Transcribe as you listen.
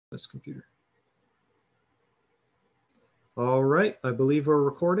this computer. All right, I believe we're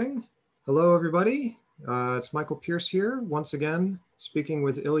recording. Hello, everybody. It's Michael Pierce here, once again, speaking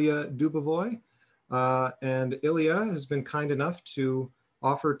with Ilya Dubovoy. And Ilya has been kind enough to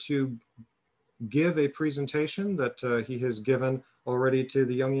offer to give a presentation that he has given already to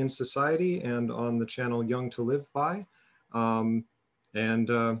the Jungian Society and on the channel Jung to Live By. I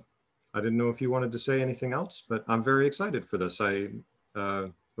didn't know if you wanted to say anything else, but I'm very excited for this.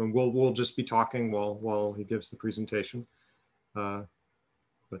 We'll just be talking while he gives the presentation. Thank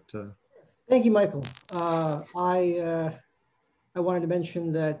you, Michael. I wanted to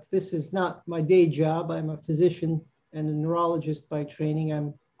mention that this is not my day job. I'm a physician and a neurologist by training.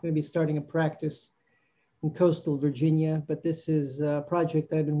 I'm going to be starting a practice in coastal Virginia, but this is a project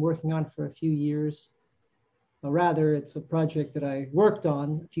that I've been working on for a few years. Rather, it's a project that I worked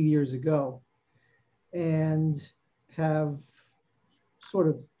on a few years ago and have sort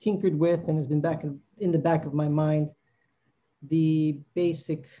of tinkered with and has been back in the back of my mind. The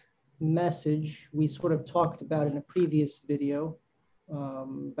basic message we sort of talked about in a previous video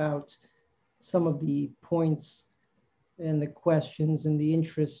about some of the points and the questions and the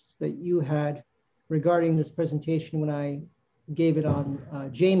interests that you had regarding this presentation when I gave it on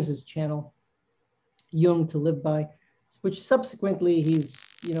James's channel, Jung to Live By, which subsequently he's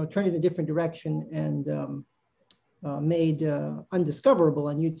turned in a different direction and made undiscoverable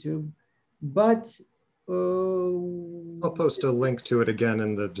on YouTube. But I'll post a link to it again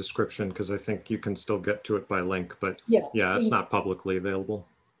in the description because I think you can still get to it by link, but yeah, it's not publicly available.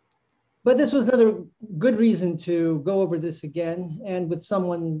 But this was another good reason to go over this again, and with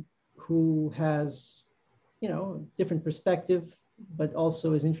someone who has, different perspective, but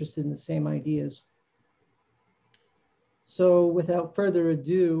also is interested in the same ideas. So without further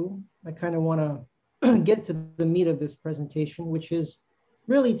ado, I kind of want to get to the meat of this presentation, which is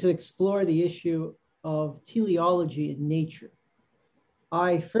really to explore the issue of teleology in nature.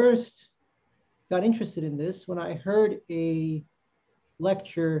 I first got interested in this when I heard a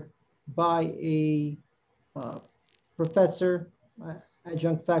lecture by a professor,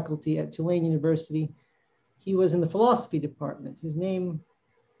 adjunct faculty at Tulane University. He was in the philosophy department. His name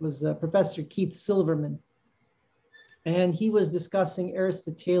was Professor Keith Silverman. And he was discussing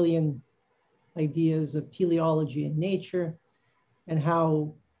Aristotelian ideas of teleology in nature and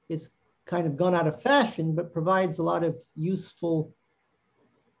how it's kind of gone out of fashion, but provides a lot of useful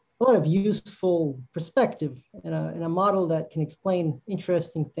perspective and a model that can explain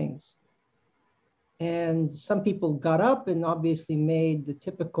interesting things. And some people got up and obviously made the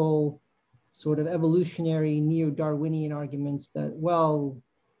typical sort of evolutionary Neo-Darwinian arguments that, well,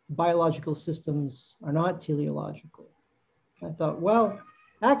 biological systems are not teleological. I thought, well,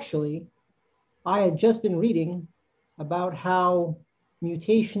 actually, I had just been reading about how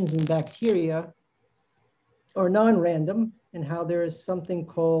mutations in bacteria are non-random and how there is something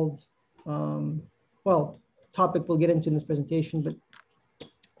called, topic we'll get into in this presentation, but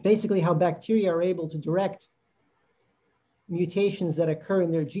basically how bacteria are able to direct mutations that occur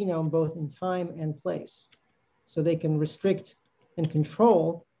in their genome, both in time and place. So they can restrict and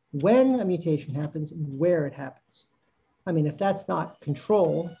control when a mutation happens and where it happens. I mean, if that's not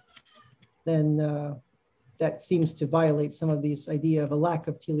control, then that seems to violate some of this idea of a lack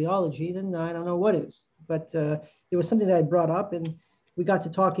of teleology, then I don't know what is. But it was something that I brought up, and we got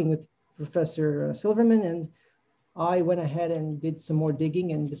to talking with Professor Silverman, and I went ahead and did some more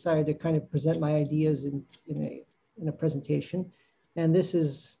digging and decided to kind of present my ideas in a presentation. And this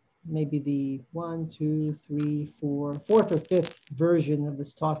is maybe the fourth or fifth version of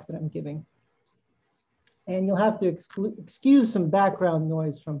this talk that I'm giving. And you'll have to excuse some background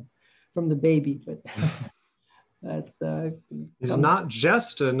noise from the baby, but that's he's not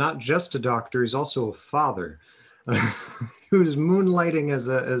just a doctor, he's also a father who's moonlighting as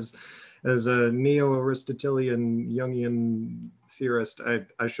a neo-Aristotelian Jungian theorist.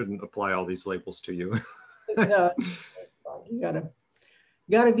 I shouldn't apply all these labels to you. No, that's fine. You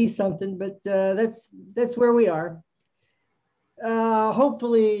gotta be something, but that's where we are.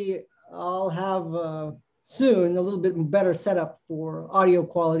 Hopefully I'll have soon a little bit better setup for audio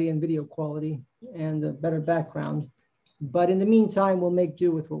quality and video quality and a better background. But in the meantime, we'll make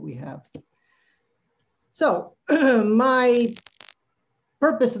do with what we have. So my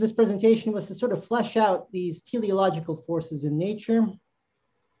purpose of this presentation was to sort of flesh out these teleological forces in nature,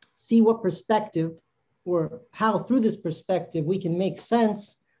 see what perspective or how through this perspective we can make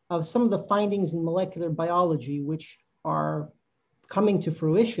sense of some of the findings in molecular biology which are coming to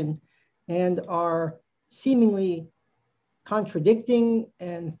fruition and are seemingly contradicting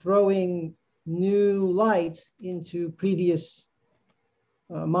and throwing new light into previous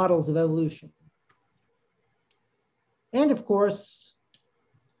models of evolution. And of course,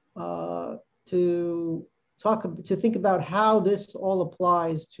 to think about how this all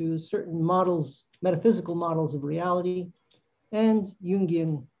applies to certain models, metaphysical models of reality, and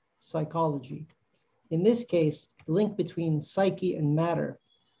Jungian psychology. In this case, the link between psyche and matter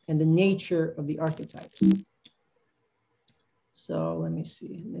and the nature of the archetypes. So let me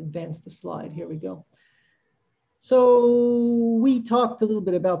see, advance the slide, here we go. So we talked a little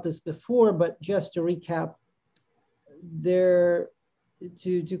bit about this before, but just to recap, to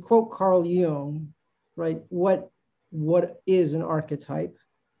quote Carl Jung, right, what is an archetype?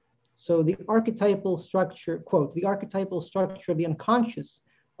 So the archetypal structure, quote, the archetypal structure of the unconscious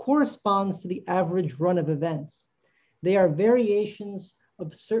corresponds to the average run of events. They are variations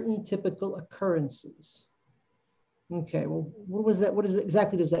of certain typical occurrences. Okay, well, what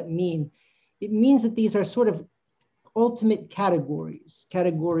exactly does that mean? It means that these are sort of ultimate categories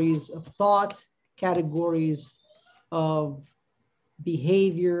of thought, categories of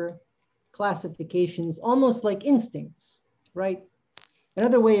behavior, classifications, almost like instincts, right?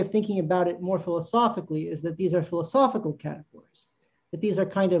 Another way of thinking about it more philosophically is that these are philosophical categories, that these are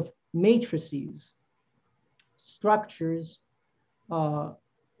kind of matrices, structures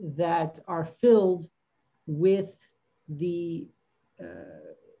that are filled with the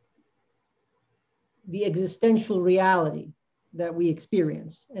existential reality that we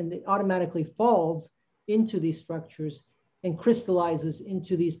experience, and it automatically falls into these structures and crystallizes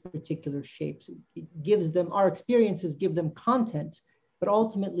into these particular shapes. It gives them, our experiences give them content, but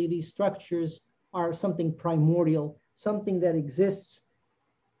ultimately these structures are something primordial, something that exists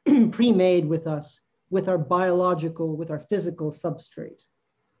pre-made with us, with our biological, with our physical substrate.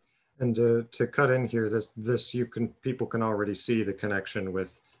 And to cut in here, people can already see the connection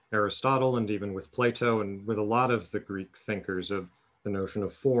with Aristotle and even with Plato and with a lot of the Greek thinkers of the notion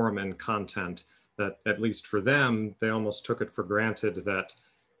of form and content, that at least for them, they almost took it for granted that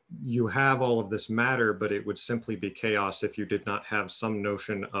you have all of this matter, but it would simply be chaos if you did not have some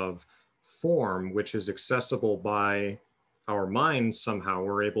notion of form, which is accessible by our minds somehow.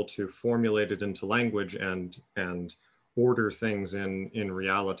 We're able to formulate it into language and order things in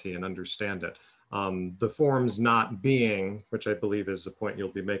reality and understand it. The forms not being, which I believe is a point you'll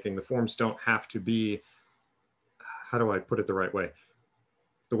be making, the forms don't have to be, how do I put it the right way?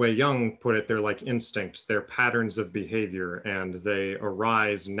 The way Jung put it, they're like instincts, they're patterns of behavior, and they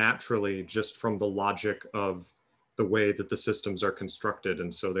arise naturally just from the logic of the way that the systems are constructed,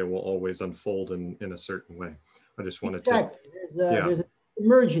 and so they will always unfold in a certain way. I just wanted to... There's an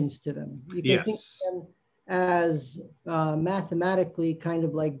emergence to them. You can think Yes. of them as mathematically kind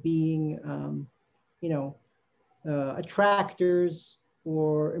of like being, attractors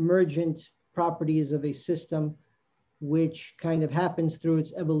or emergent properties of a system, which kind of happens through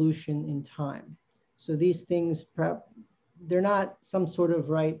its evolution in time. So these things, they're not some sort of,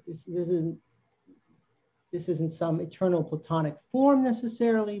 right, this isn't some eternal Platonic form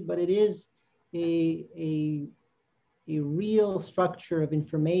necessarily, but it is a real structure of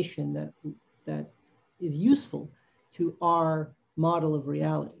information that is useful to our model of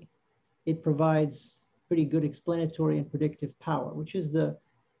reality. It provides pretty good explanatory and predictive power, which is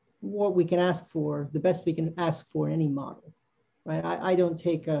what we can ask for, the best we can ask for in any model, right? I don't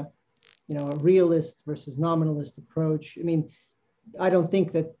take a realist versus nominalist approach. I mean, I don't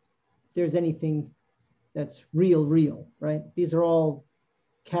think that there's anything that's real, right? These are all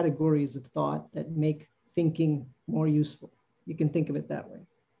categories of thought that make thinking more useful. You can think of it that way.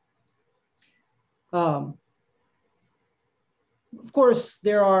 Of course,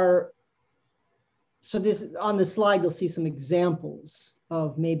 on the slide, you'll see some examples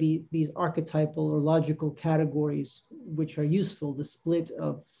of maybe these archetypal or logical categories which are useful, the split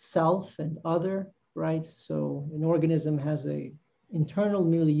of self and other, right? So an organism has an internal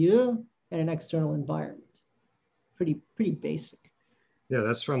milieu and an external environment. Pretty basic. Yeah,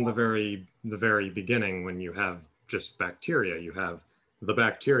 that's from the very beginning. When you have just bacteria, you have the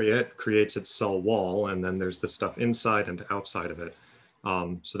bacteria, it creates its cell wall, and then there's the stuff inside and outside of it.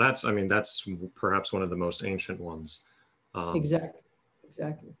 So that's perhaps one of the most ancient ones.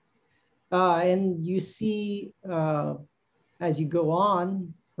 Exactly. And you see, as you go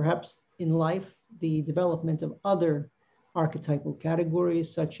on, perhaps in life, the development of other archetypal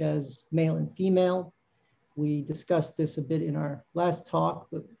categories, such as male and female. We discussed this a bit in our last talk,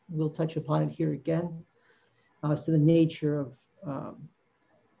 but we'll touch upon it here again. So the nature of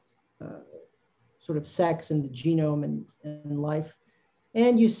sort of sex and the genome and life.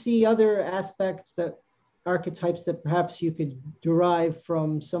 And you see other aspects that archetypes that perhaps you could derive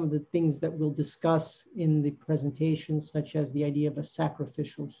from some of the things that we'll discuss in the presentation, such as the idea of a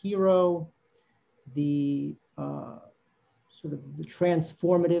sacrificial hero, the sort of the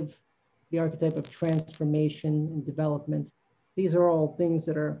transformative, the archetype of transformation and development. These are all things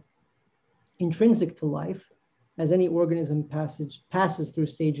that are intrinsic to life, as any organism passes through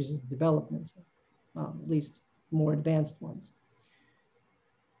stages of development, at least more advanced ones.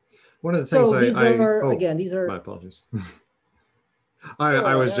 One of the things these are my apologies.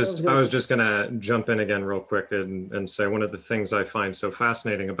 I was just gonna jump in again real quick and say one of the things I find so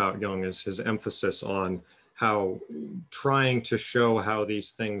fascinating about Jung is his emphasis on how trying to show how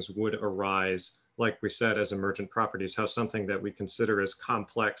these things would arise, like we said, as emergent properties, how something that we consider as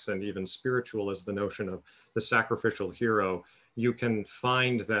complex and even spiritual as the notion of the sacrificial hero, you can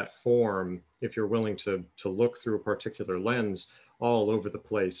find that form if you're willing to look through a particular lens all over the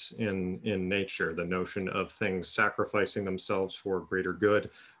place in nature. The notion of things sacrificing themselves for greater good,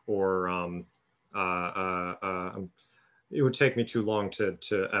 or it would take me too long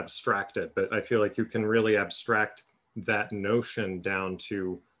to abstract it, but I feel like you can really abstract that notion down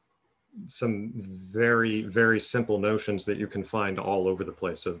to some very, very simple notions that you can find all over the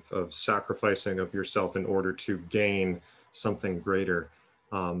place of sacrificing of yourself in order to gain something greater.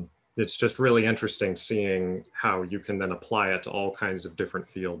 It's just really interesting seeing how you can then apply it to all kinds of different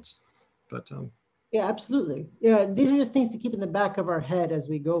fields. But yeah, absolutely. Yeah, these are just things to keep in the back of our head as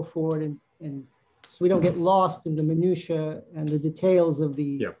we go forward, and so we don't get lost in the minutia and the details of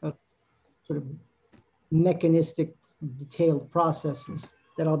the sort of mechanistic, detailed processes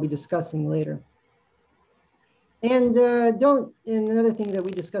that I'll be discussing later. And another thing that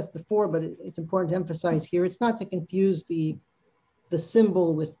we discussed before, but it's important to emphasize here, it's not to confuse the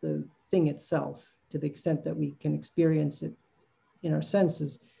symbol with the thing itself, to the extent that we can experience it in our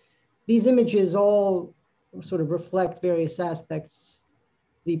senses. These images all sort of reflect various aspects.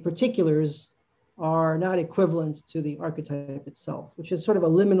 The particulars are not equivalent to the archetype itself, which is sort of a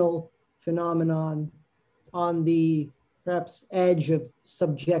liminal phenomenon on the perhaps edge of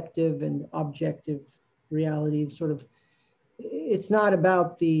subjective and objective reality. Sort of, it's not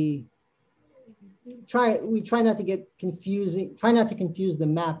about the, we try not to get confusing, try not to confuse the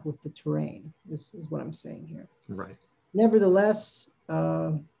map with the terrain, is what I'm saying here. Right. Nevertheless,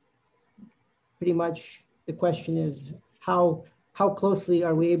 pretty much the question is how closely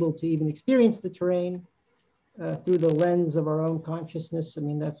are we able to even experience the terrain through the lens of our own consciousness? I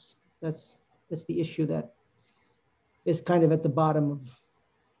mean, that's the issue that is kind of at the bottom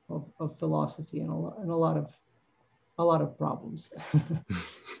of philosophy and a lot of problems.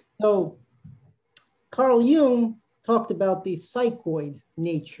 So Carl Jung talked about the psychoid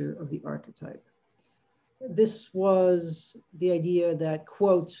nature of the archetype. This was the idea that,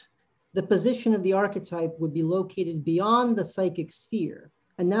 quote, the position of the archetype would be located beyond the psychic sphere,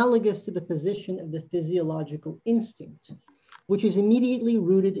 analogous to the position of the physiological instinct, which is immediately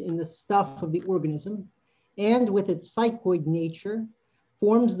rooted in the stuff of the organism, and with its psychoid nature,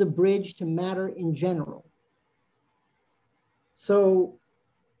 forms the bridge to matter in general. So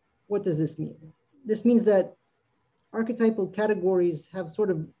what does this mean? This means that archetypal categories have sort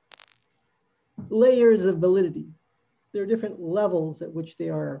of layers of validity. There are different levels at which they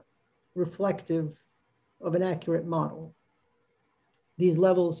are reflective of an accurate model. These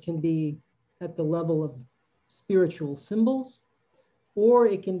levels can be at the level of spiritual symbols, or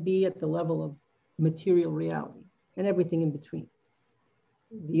it can be at the level of material reality and everything in between.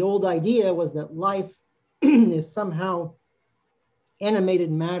 The old idea was that life is somehow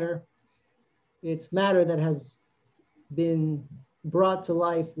animated matter. It's matter that has been brought to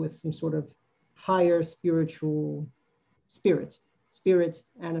life with some sort of higher spiritual spirit,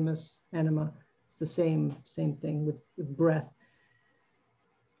 animus, anima. It's the same thing with breath.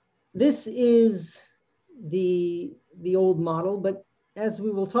 This is the old model, but as we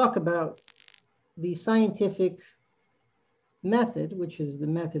will talk about, the scientific method, which is the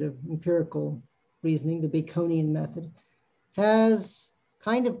method of empirical reasoning, the Baconian method, has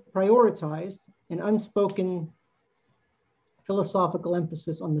kind of prioritized an unspoken philosophical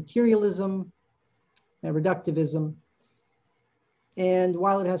emphasis on materialism and reductivism. And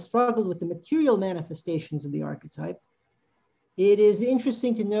while it has struggled with the material manifestations of the archetype, it is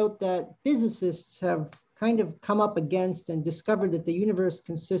interesting to note that physicists have kind of come up against and discovered that the universe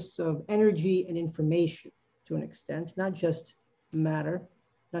consists of energy and information to an extent, not just matter,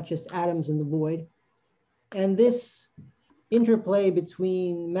 not just atoms in the void. And this interplay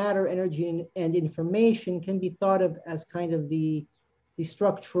between matter, energy, and information can be thought of as kind of the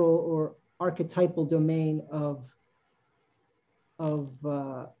structural or archetypal domain of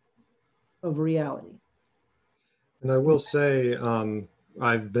reality. And I will say,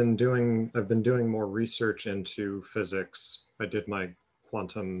 I've been doing more research into physics. I did my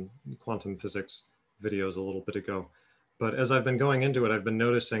quantum physics videos a little bit ago, but as I've been going into it, I've been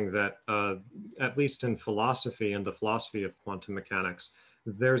noticing that at least in philosophy and the philosophy of quantum mechanics,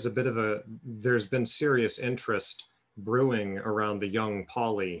 there's been serious interest brewing around the young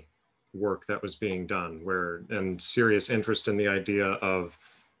Pauli work that was being done, and serious interest in the idea of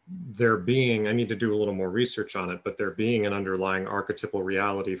there being, I need to do a little more research on it, but there being an underlying archetypal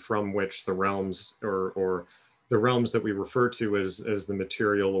reality from which the realms or the realms that we refer to as the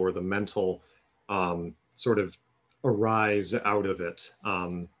material or the mental sort of arise out of it.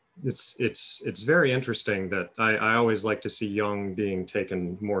 It's very interesting that I always like to see Jung being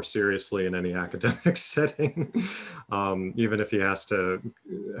taken more seriously in any academic setting, even if he has to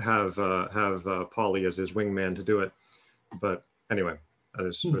have Pauli as his wingman to do it. But anyway, I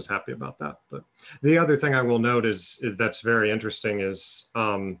just was happy about that. But the other thing I will note that's very interesting is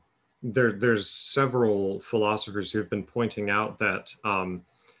there's several philosophers who've been pointing out that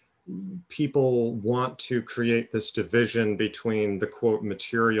people want to create this division between the quote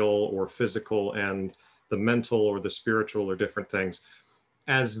material or physical and the mental or the spiritual or different things,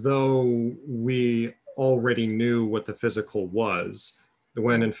 as though we already knew what the physical was.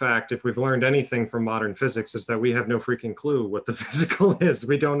 When in fact, if we've learned anything from modern physics, is that we have no freaking clue what the physical is.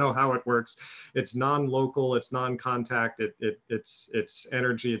 We don't know how it works. It's non-local, it's non-contact, it's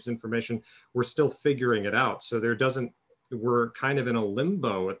energy, it's information. We're still figuring it out. So we're kind of in a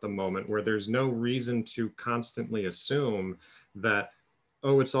limbo at the moment where there's no reason to constantly assume that,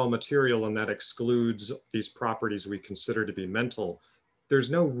 oh, it's all material and that excludes these properties we consider to be mental. There's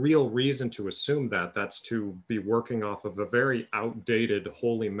no real reason to assume that. That's to be working off of a very outdated,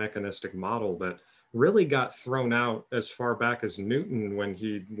 wholly mechanistic model that really got thrown out as far back as Newton, when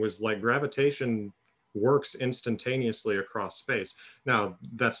he was like, gravitation works instantaneously across space. Now,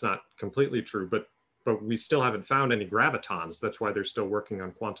 that's not completely true, but we still haven't found any gravitons. That's why they're still working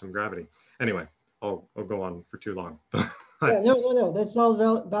on quantum gravity. Anyway, I'll go on for too long. Yeah, no, that's all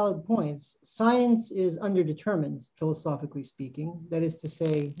valid points. Science is underdetermined, philosophically speaking. That is to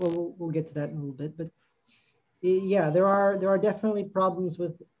say, well, we'll get to that in a little bit, but yeah, there are definitely problems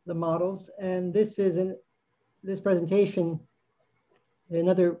with the models, and this presentation,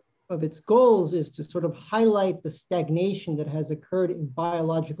 another of its goals is to sort of highlight the stagnation that has occurred in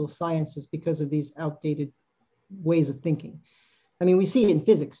biological sciences because of these outdated ways of thinking. I mean, we see it in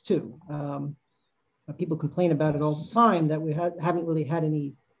physics too. People complain about it all the time, that we haven't really had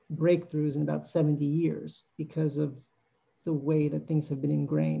any breakthroughs in about 70 years because of the way that things have been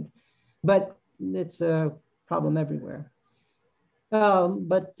ingrained. But it's a problem everywhere.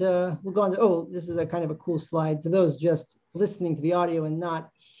 But we'll go on to, this is a kind of a cool slide. To those just listening to the audio and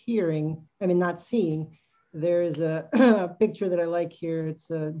not seeing, there is a picture that I like here. It's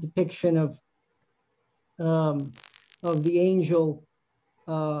a depiction of the angel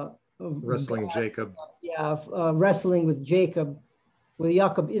wrestling God. Jacob. Wrestling with Jacob, with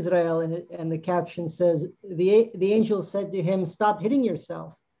Jacob Israel, and the caption says, the angel said to him, "Stop hitting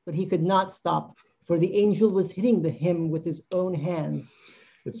yourself," but he could not stop, for the angel was hitting him with his own hands.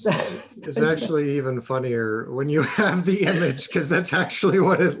 It's actually even funnier when you have the image, because that's actually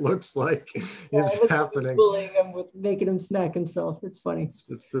what it looks like is happening. Bullying him with making him smack himself. It's funny.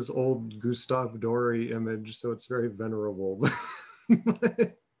 It's this old Gustave Doré image, so it's very venerable.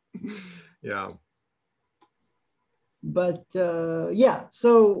 Yeah. But yeah,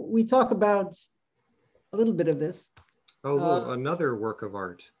 so we talk about a little bit of this. Another work of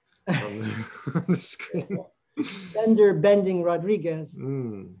art on the screen. Bender Bending Rodriguez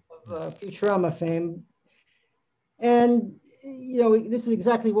of Futurama fame. And, this is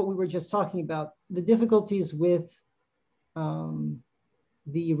exactly what we were just talking about, the difficulties with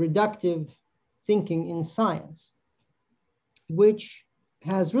the reductive thinking in science, which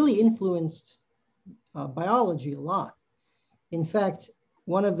has really influenced biology a lot. In fact,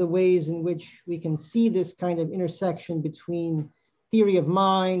 one of the ways in which we can see this kind of intersection between theory of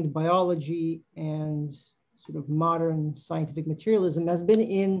mind, biology, and sort of modern scientific materialism has been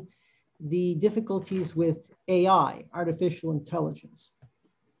in the difficulties with AI, artificial intelligence.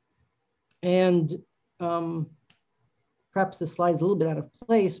 And perhaps the slide's a little bit out of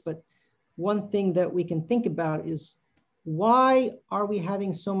place, but one thing that we can think about is, why are we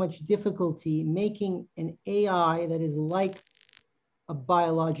having so much difficulty making an AI that is like a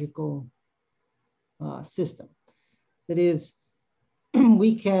biological system? That is,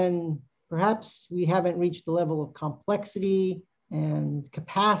 perhaps we haven't reached the level of complexity and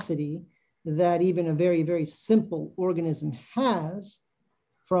capacity that even a very, very simple organism has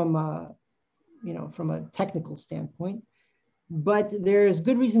from from a technical standpoint. But there's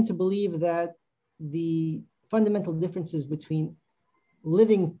good reason to believe that the fundamental differences between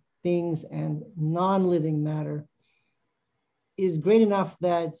living things and non-living matter is great enough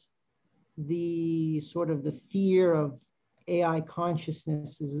that the sort of the fear of AI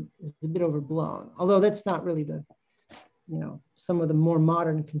consciousness is a bit overblown. Although that's not really the, some of the more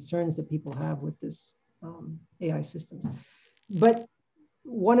modern concerns that people have with this AI systems. But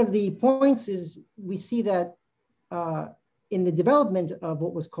one of the points is we see that in the development of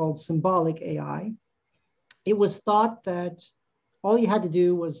what was called symbolic AI, it was thought that all you had to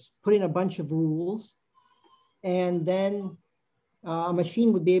do was put in a bunch of rules, and then a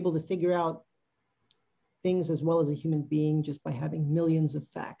machine would be able to figure out things as well as a human being just by having millions of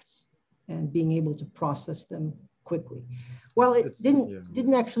facts and being able to process them quickly. Well, it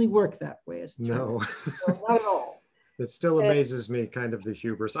didn't actually work that way. As no, so not at all. It still amazes me, kind of the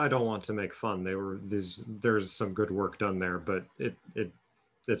hubris. I don't want to make fun. There's some good work done there, but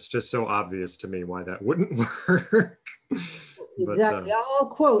it's just so obvious to me why that wouldn't work. Exactly. But, I'll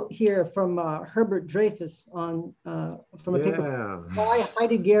quote here from Herbert Dreyfus from a paper, Why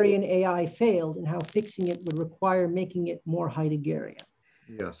Heideggerian AI Failed and How Fixing It Would Require Making It More Heideggerian.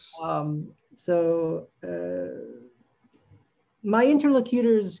 Yes. My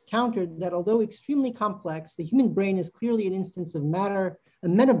interlocutors countered that although extremely complex, the human brain is clearly an instance of matter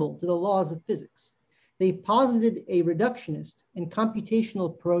amenable to the laws of physics. They posited a reductionist and computational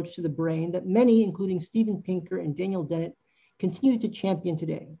approach to the brain that many, including Steven Pinker and Daniel Dennett, continue to champion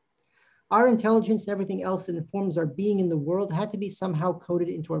today. Our intelligence and everything else that informs our being in the world had to be somehow coded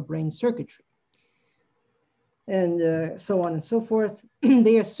into our brain circuitry. And so on and so forth.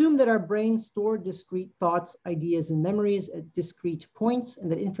 They assume that our brains store discrete thoughts, ideas, and memories at discrete points,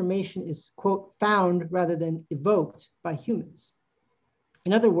 and that information is, quote, found rather than evoked by humans.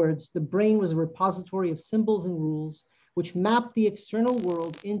 In other words, the brain was a repository of symbols and rules which mapped the external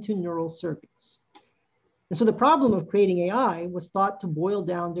world into neural circuits. And so the problem of creating AI was thought to boil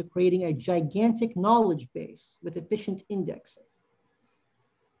down to creating a gigantic knowledge base with efficient indexing.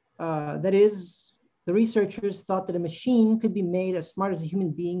 That is, the researchers thought that a machine could be made as smart as a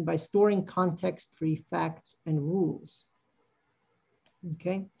human being by storing context-free facts and rules.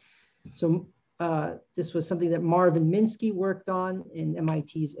 Okay, so this was something that Marvin Minsky worked on in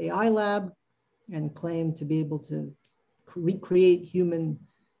MIT's AI lab and claimed to be able to recreate human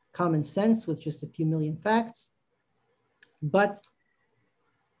common sense with just a few million facts. But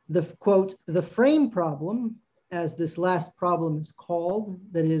the quote, the frame problem, as this last problem is called,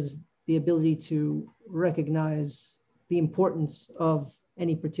 that is the ability to recognize the importance of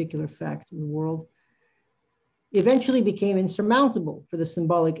any particular fact in the world, eventually became insurmountable for the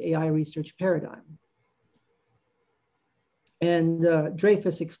symbolic AI research paradigm. And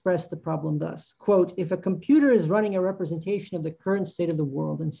Dreyfus expressed the problem thus, quote, if a computer is running a representation of the current state of the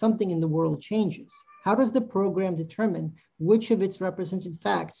world and something in the world changes, how does the program determine which of its represented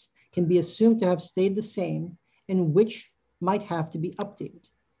facts can be assumed to have stayed the same and which might have to be updated?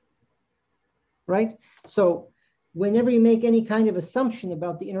 Right? So whenever you make any kind of assumption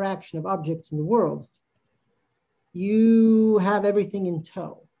about the interaction of objects in the world, you have everything in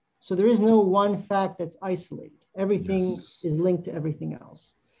tow. So there is no one fact that's isolated. Everything is linked to everything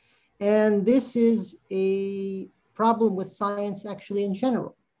else. And this is a problem with science actually in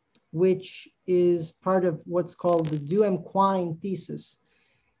general, which is part of what's called the Duhem-Quine thesis.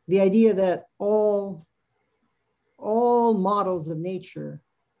 The idea that all models of nature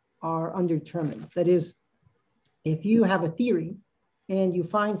are undetermined. That is, if you have a theory and you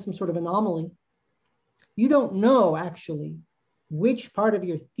find some sort of anomaly, you don't know actually which part of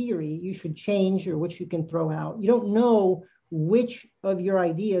your theory you should change or which you can throw out. You don't know which of your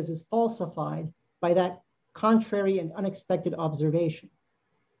ideas is falsified by that contrary and unexpected observation.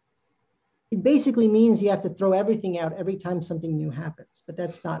 It basically means you have to throw everything out every time something new happens, but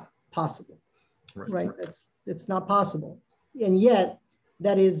that's not possible, right? It's not possible. And yet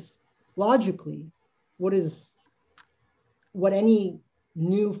that is logically what any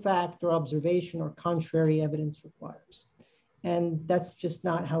new fact or observation or contrary evidence requires. And that's just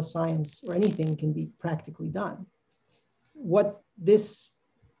not how science or anything can be practically done. What this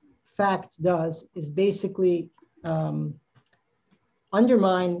fact does is basically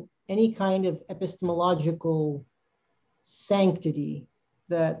undermine any kind of epistemological sanctity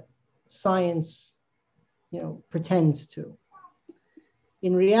that science, pretends to.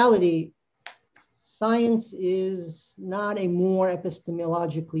 In reality, science is not a more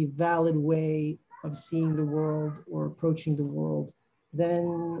epistemologically valid way of seeing the world or approaching the world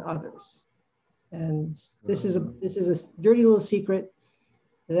than others. And this is a dirty little secret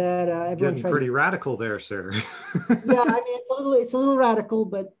that everyone Getting tries. pretty radical there, sir. Yeah, I mean, it's a little radical,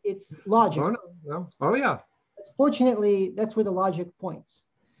 but it's logical. Oh, no, no. Oh, yeah. Fortunately, that's where the logic points.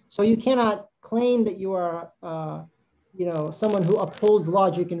 So you cannot claim that you are, someone who upholds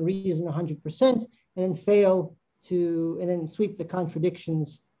logic and reason 100%, and then fail to, and then sweep the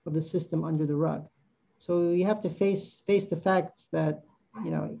contradictions of the system under the rug. So you have to face the facts that,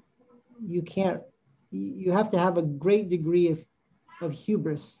 you can't. You have to have a great degree of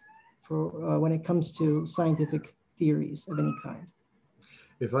hubris for when it comes to scientific theories of any kind.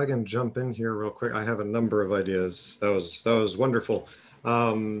 If I can jump in here real quick, I have a number of ideas. That was wonderful.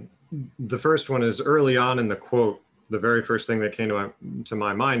 The first one is early on in the quote. The very first thing that came to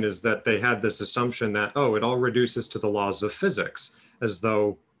my mind is that they had this assumption that, oh, it all reduces to the laws of physics, as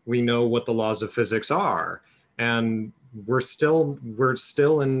though we know what the laws of physics are. And we're still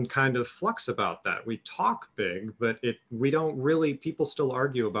in kind of flux about that. We talk big, but we don't really, people still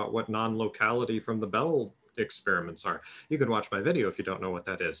argue about what non-locality from the Bell experiments are. You can watch my video if you don't know what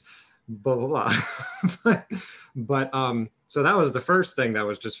that is. Blah, blah, blah. but so that was the first thing that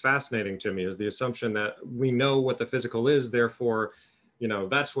was just fascinating to me, is the assumption that we know what the physical is, therefore,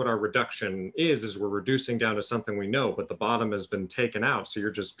 that's what our reduction is we're reducing down to something we know, but the bottom has been taken out, so you're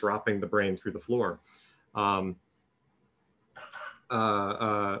just dropping the brain through the floor. Oh,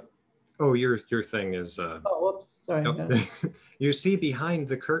 your thing is oh, whoops, sorry. You see behind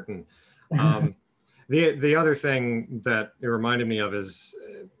the curtain. The other thing that it reminded me of is,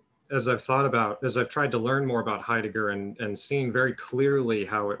 as I've tried to learn more about Heidegger and seen very clearly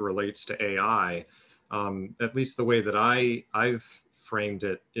how it relates to AI, at least the way that I've framed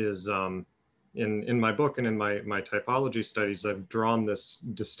it is, in my book and in my typology studies, I've drawn this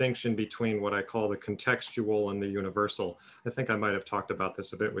distinction between what I call the contextual and the universal. I think I might have talked about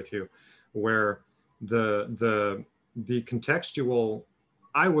this a bit with you, where the contextual,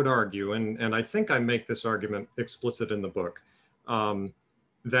 I would argue, and I think I make this argument explicit in the book,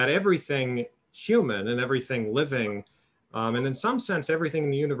 that everything human and everything living, and in some sense, everything in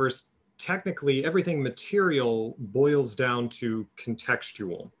the universe, technically everything material, boils down to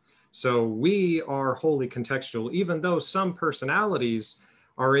contextual. So we are wholly contextual, even though some personalities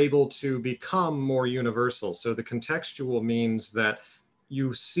are able to become more universal. So the contextual means that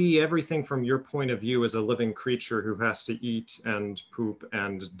you see everything from your point of view as a living creature who has to eat and poop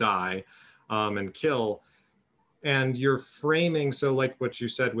and die and kill. And you're framing, so like what you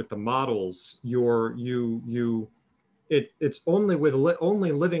said with the models, it's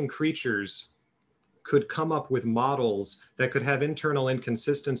only living creatures could come up with models that could have internal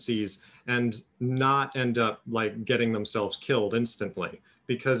inconsistencies and not end up like getting themselves killed instantly,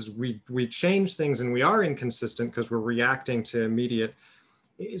 because we change things and we are inconsistent because we're reacting to immediate.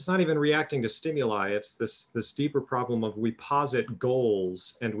 It's not even reacting to stimuli. It's this deeper problem of we posit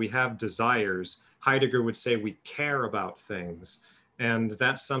goals and we have desires. Heidegger would say we care about things, and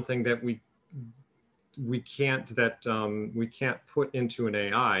that's something that we can't put into an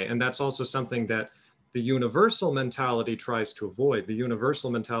AI. And that's also something that the universal mentality tries to avoid. The universal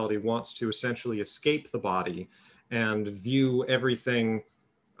mentality wants to essentially escape the body and view everything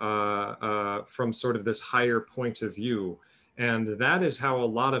from sort of this higher point of view. And that is how a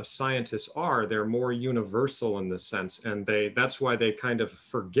lot of scientists are. They're more universal in this sense. And that's why they kind of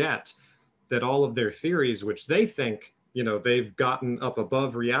forget that all of their theories, which they think, they've gotten up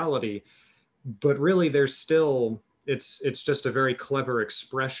above reality, but really they're still, it's just a very clever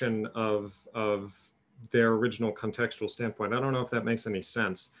expression of their original contextual standpoint. I don't know if that makes any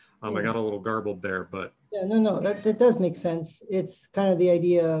sense. I got a little garbled there, but. Yeah, no, that does make sense. It's kind of the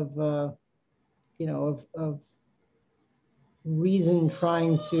idea of, of reason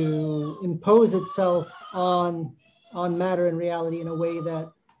trying to impose itself on matter and reality in a way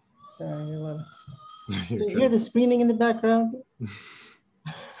that, you hear the screaming in the background?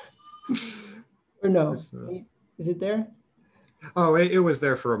 Or no? Is it there? Oh, it was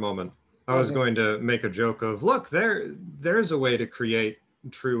there for a moment. I was going to make a joke of, look, there's a way to create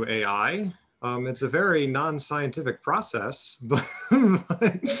true AI. It's a very non-scientific process, but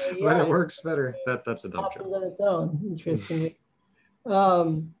it works better. That's a dumb joke. On its own, interestingly.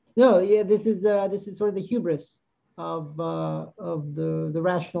 No, yeah, this is sort of the hubris of the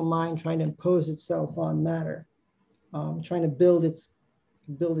rational mind trying to impose itself on matter, trying to build its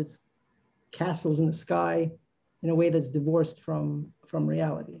castles in the sky in a way that's divorced from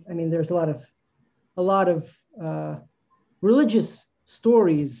reality. I mean, there's a lot of religious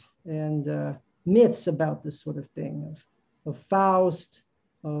stories and myths about this sort of thing, of Faust,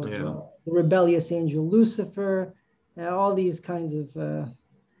 of the rebellious angel Lucifer, all these kinds of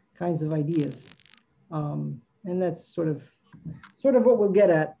ideas, and that's sort of sort of what we'll get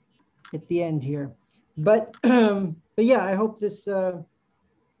at the end here. But yeah, I hope this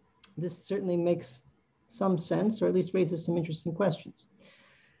this certainly makes some sense, or at least raises some interesting questions.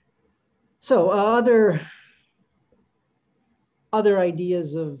 So other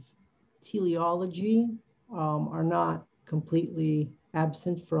ideas of teleology are not completely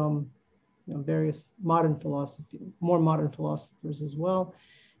absent from various modern more modern philosophers as well.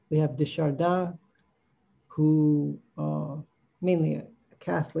 We have Chardin, who mainly a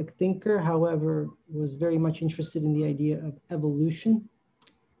Catholic thinker, however, was very much interested in the idea of evolution.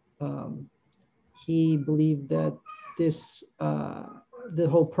 He believed that this the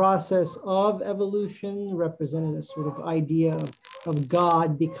whole process of evolution represented a sort of idea of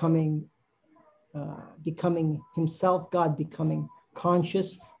God becoming himself, God becoming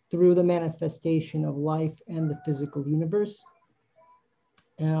conscious through the manifestation of life and the physical universe,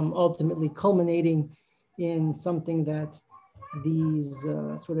 ultimately culminating in something that these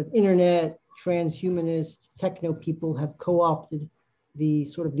sort of internet transhumanist techno people have co-opted, the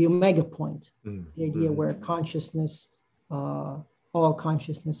sort of the omega point, the idea where consciousness, all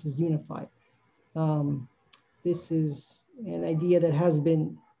consciousness is unified. This is an idea that has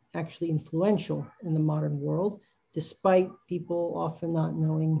been actually influential in the modern world, despite people often not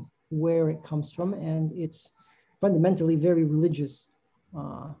knowing where it comes from and its fundamentally very religious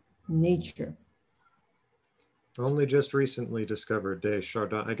nature. Only just recently discovered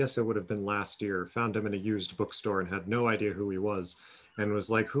Chardin. I guess it would have been last year. Found him in a used bookstore and had no idea who he was, and was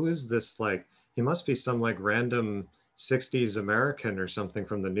like, who is this? Like, he must be some like random 60s American or something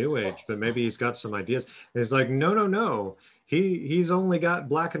from the New Age, but maybe he's got some ideas. And he's like, no. He's only got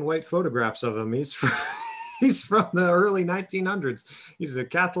black and white photographs of him. He's from, he's from the early 1900s. He's a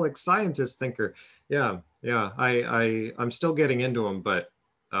Catholic scientist thinker. Yeah. I'm still getting into him, but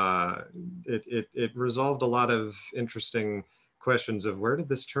it resolved a lot of interesting questions of where did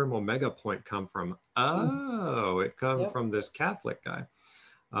this term omega point come from? Oh, it come from this Catholic guy.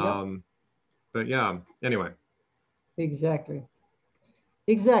 But yeah, anyway. Exactly.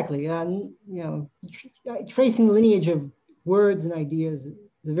 Tracing the lineage of words and ideas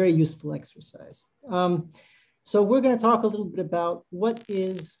is a very useful exercise. So we're going to talk a little bit about what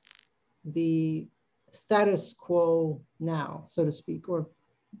is the status quo now, so to speak, or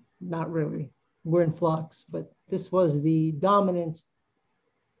not really. We're in flux, but this was the dominant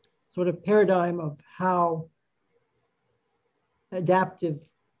sort of paradigm of how adaptive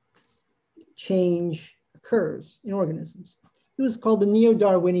change occurs in organisms. It was called the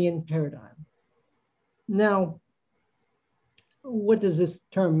Neo-Darwinian Paradigm. Now, what does this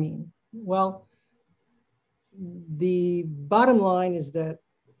term mean? Well, the bottom line is that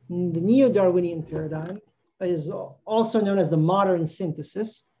the Neo-Darwinian paradigm is also known as the modern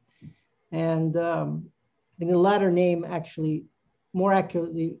synthesis. And the latter name actually more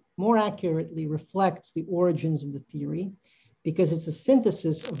accurately reflects the origins of the theory, because it's a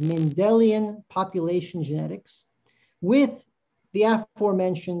synthesis of Mendelian population genetics with the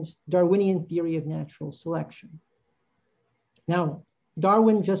aforementioned Darwinian theory of natural selection. Now,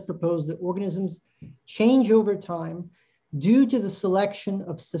 Darwin just proposed that organisms change over time due to the selection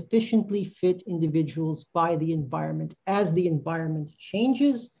of sufficiently fit individuals by the environment. As the environment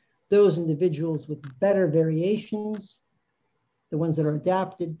changes, those individuals with better variations, the ones that are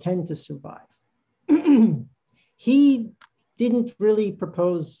adapted, tend to survive. He didn't really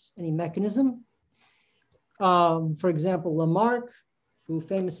propose any mechanism. For example, Lamarck, who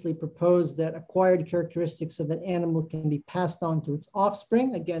famously proposed that acquired characteristics of an animal can be passed on to its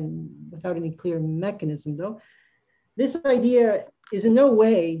offspring, again, without any clear mechanism though. This idea is in no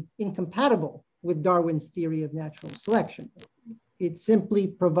way incompatible with Darwin's theory of natural selection. It simply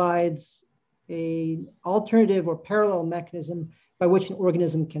provides an alternative or parallel mechanism by which an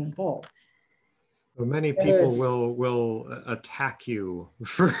organism can evolve. Well, many people will attack you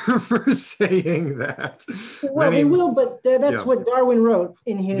for saying that. Well, they will, but that's what Darwin wrote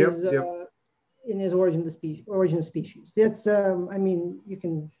in his in his Origin of Species. That's I mean,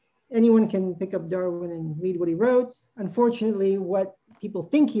 anyone can pick up Darwin and read what he wrote. Unfortunately, what people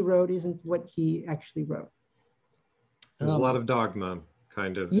think he wrote isn't what he actually wrote. There's a lot of dogma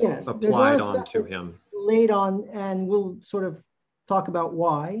kind of applied onto him. Laid on, and we'll sort of talk about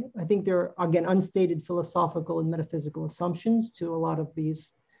why. I think there are, again, unstated philosophical and metaphysical assumptions to a lot of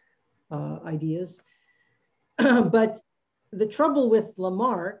these ideas. But the trouble with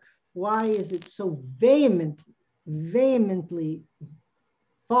Lamarck, why is it so vehemently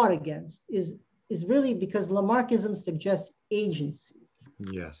fought against, is really because Lamarckism suggests agency.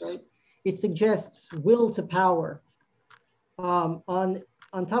 Yes. Right? It suggests will to power on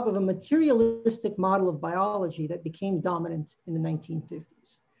on top of a materialistic model of biology that became dominant in the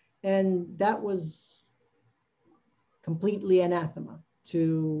 1950s. And that was completely anathema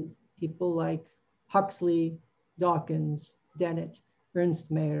to people like Huxley, Dawkins, Dennett,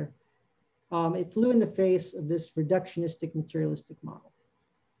 Ernst Mayr. It flew in the face of this reductionistic materialistic model.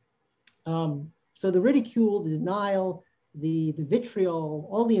 So the ridicule, the denial, the vitriol,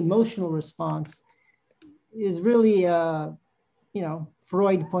 all the emotional response is really,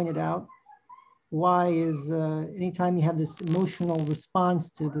 Freud pointed out, why is anytime you have this emotional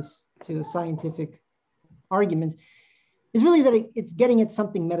response to a scientific argument, is really that it's getting at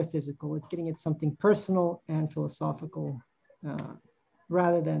something metaphysical, it's getting at something personal and philosophical,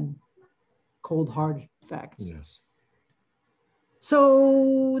 rather than cold hard facts. Yes.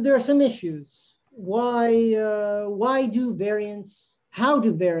 So there are some issues. How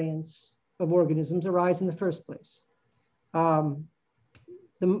do variants of organisms arise in the first place?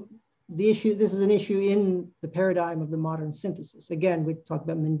 The issue, this is an issue in the paradigm of the modern synthesis. Again, we talk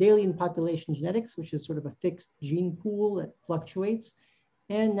about Mendelian population genetics, which is sort of a fixed gene pool that fluctuates,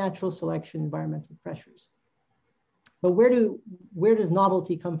 and natural selection, environmental pressures. But where does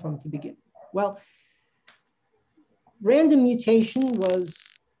novelty come from to begin? Well, random mutation was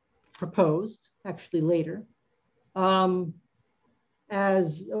proposed, actually later,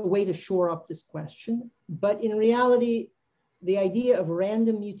 as a way to shore up this question. But in reality, the idea of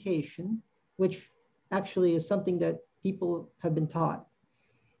random mutation, which actually is something that people have been taught,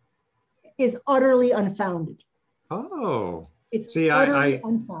 is utterly unfounded. Oh. It's See, utterly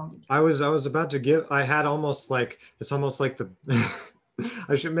unfounded. I was about to give, I had almost like, it's almost like the,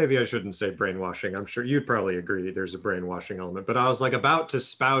 maybe I shouldn't say brainwashing. I'm sure you'd probably agree there's a brainwashing element, but I was like about to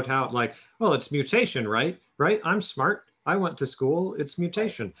spout out like, well, it's mutation, right? Right? I'm smart. I went to school. It's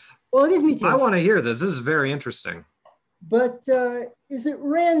mutation. Well, it is mutation. I want to hear this. This is very interesting. But is it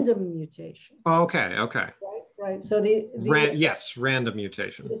random mutation? Oh, okay, okay. Right. So yes, random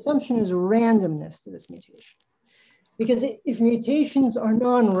mutation. The assumption is randomness to this mutation. Because if mutations are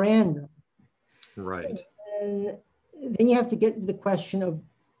non-random, right, and then you have to get to the question of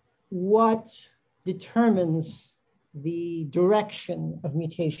what determines the direction of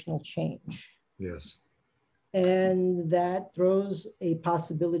mutational change. Yes. And that throws a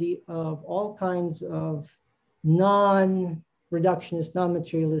possibility of all kinds of non-reductionist,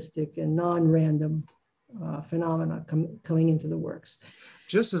 non-materialistic, and non-random phenomena coming into the works.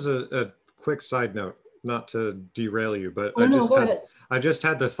 Just as a quick side note, not to derail you, but I just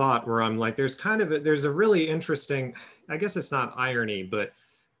had the thought where I'm like, there's a really interesting, I guess it's not irony, but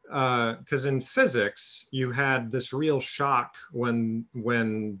because in physics, you had this real shock when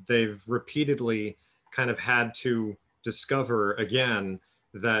they've repeatedly kind of had to discover again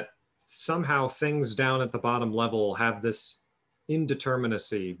that somehow things down at the bottom level have this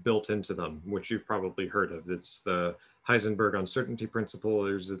indeterminacy built into them, which you've probably heard of. It's the Heisenberg uncertainty principle.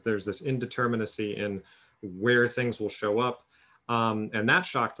 There's this indeterminacy in where things will show up, and that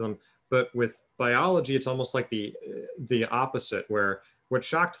shocked them. But with biology, it's almost like the opposite, where what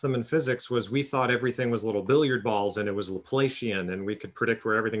shocked them in physics was we thought everything was little billiard balls and it was Laplacian and we could predict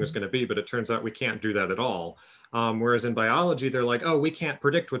where everything was going to be, but it turns out we can't do that at all. Whereas in biology, they're like, oh, we can't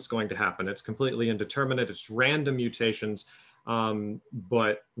predict what's going to happen. It's completely indeterminate. It's random mutations.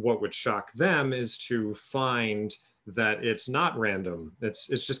 But what would shock them is to find that it's not random. It's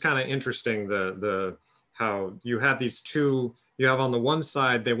just kind of interesting the how you have these two. You have on the one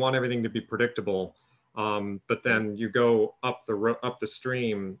side they want everything to be predictable, but then you go up the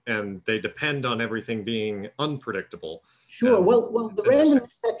stream and they depend on everything being unpredictable. Sure. Well, the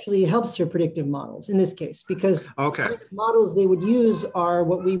randomness actually helps your predictive models in this case, because the kind of models they would use are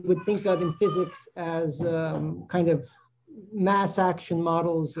what we would think of in physics as kind of mass action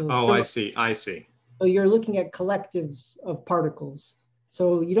models. I see. So you're looking at collectives of particles.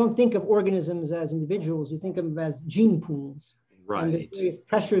 So you don't think of organisms as individuals, you think of them as gene pools. Right. And the various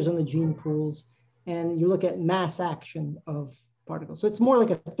pressures on the gene pools, and you look at mass action of particles. So it's more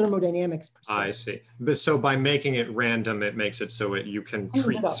like a thermodynamics perspective. I see. But so by making it random, it makes it so you can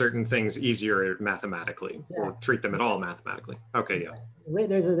treat certain things easier mathematically, or treat them at all mathematically. Okay, yeah.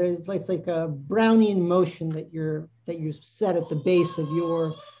 There's like a Brownian motion that you're set at the base of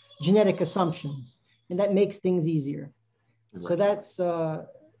your genetic assumptions, and that makes things easier. Right. So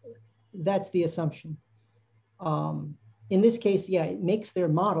that's the assumption. In this case, it makes their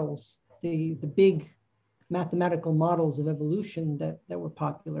models, the big mathematical models of evolution that were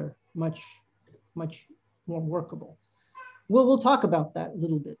popular, much more workable. We'll talk about that a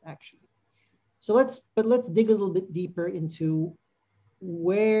little bit, actually. So let's dig a little bit deeper into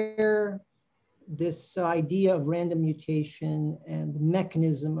where this idea of random mutation and the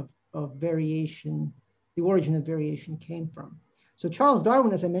mechanism of variation, the origin of variation came from. So Charles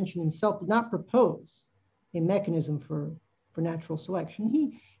Darwin, as I mentioned himself, did not propose a mechanism for natural selection.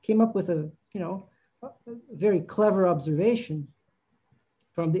 He came up with a very clever observation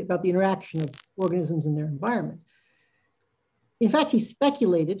about the interaction of organisms in their environment. In fact, he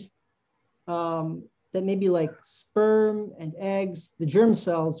speculated that maybe like sperm and eggs, the germ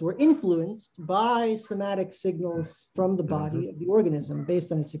cells were influenced by somatic signals from the body of the organism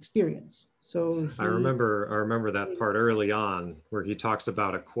based on its experience. So I remember that part early on where he talks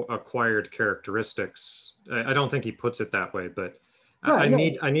about acquired characteristics. I don't think he puts it that way, but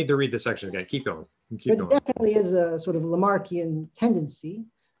right, I need to read the section again. Keep going. Keep going. It definitely is a sort of Lamarckian tendency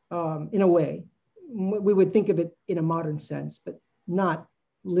in a way. We would think of it in a modern sense, but not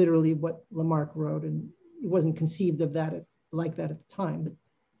literally what Lamarck wrote, and it wasn't conceived of that like that at the time, but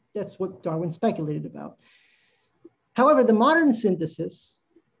that's what Darwin speculated about. However, the modern synthesis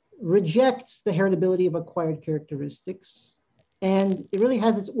rejects the heritability of acquired characteristics, and it really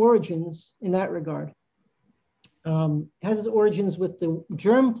has its origins in that regard. It has its origins with the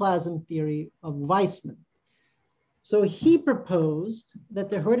germplasm theory of Weismann. So he proposed that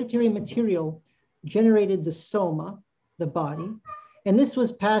the hereditary material generated the soma, the body, and this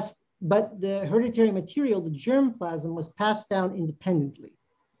was passed, but the hereditary material, the germplasm, was passed down independently.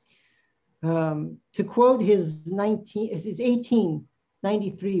 To quote his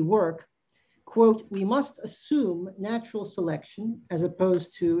 1893 work, quote, "We must assume natural selection as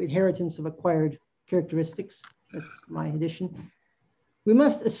opposed to inheritance of acquired characteristics." That's my edition. "We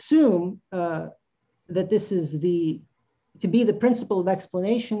must assume that this is to be the principle of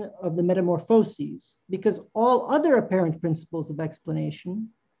explanation of the metamorphoses, because all other apparent principles of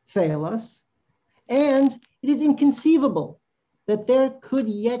explanation fail us, and it is inconceivable that there could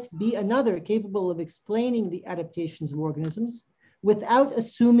yet be another capable of explaining the adaptations of organisms without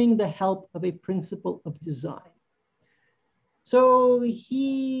assuming the help of a principle of design." So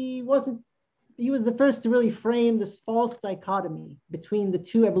he was the first to really frame this false dichotomy between the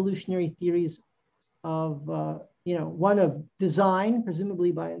two evolutionary theories of, one of design,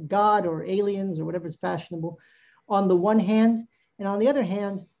 presumably by a god or aliens or whatever is fashionable, on the one hand, and on the other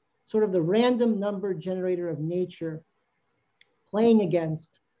hand, sort of the random number generator of nature playing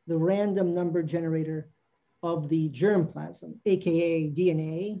against the random number generator of the germplasm, AKA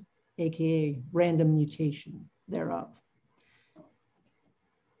DNA, AKA random mutation thereof.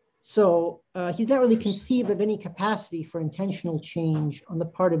 So he did not really conceive of any capacity for intentional change on the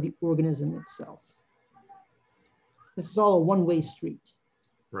part of the organism itself. This is all a one-way street.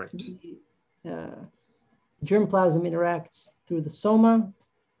 Right. Germplasm interacts through the soma.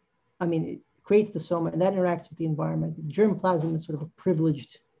 It creates the soma, and that interacts with the environment. The germplasm is sort of a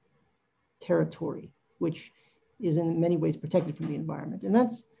privileged territory, which is in many ways protected from the environment. And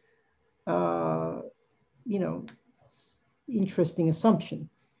that's, interesting assumption,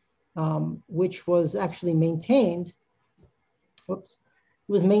 which was actually maintained, it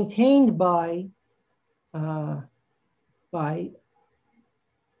was maintained by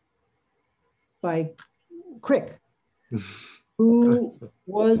Crick, who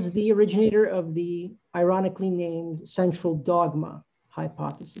was the originator of the ironically named central dogma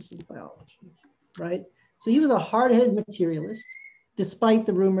hypothesis of biology, right? So he was a hard-headed materialist, despite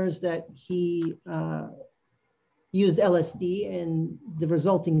the rumors that he used LSD and the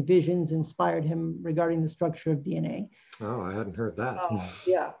resulting visions inspired him regarding the structure of DNA. Oh, I hadn't heard that.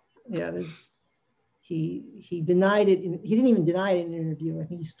 Yeah. He denied it. He didn't even deny it in an interview. I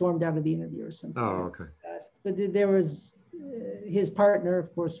think he stormed out of the interview or something. Oh, okay. But there was his partner,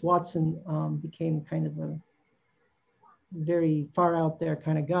 of course, Watson, became kind of a very far out there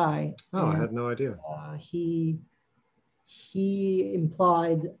kind of guy. Oh, and I had no idea. He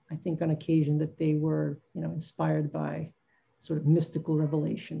implied, I think on occasion, that they were, inspired by sort of mystical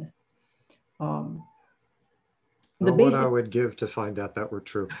revelation. What I would give to find out that were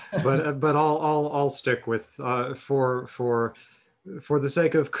true, but I'll stick with for the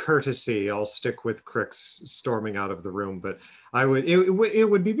sake of courtesy, I'll stick with Crick's storming out of the room. But it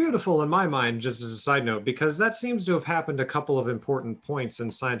would be beautiful in my mind, just as a side note, because that seems to have happened a couple of important points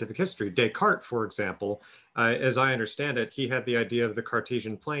in scientific history. Descartes, for example, as I understand it, he had the idea of the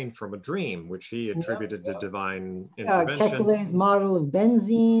Cartesian plane from a dream, which he attributed to divine intervention. Kekulé's model of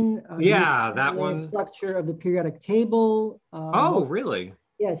benzene. That one. Structure of the periodic table. Oh, really?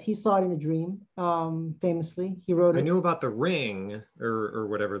 Yes, he saw it in a dream, famously. He wrote it. I knew about the ring or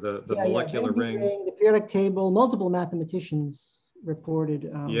whatever, the molecular ring. The periodic table. Multiple mathematicians reported.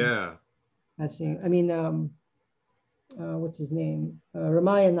 Yeah. As seeing, what's his name,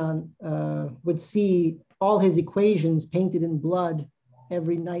 Ramayanan, would see all his equations painted in blood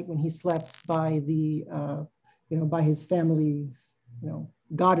every night when he slept by the, by his family's,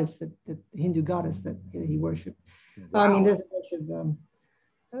 goddess, the Hindu goddess that he worshipped. Wow. I mean, there's a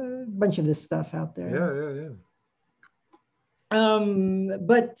bunch of this stuff out there. Yeah.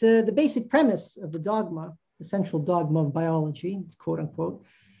 But the basic premise of the dogma, the central dogma of biology, quote unquote,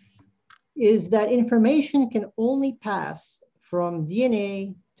 is that information can only pass from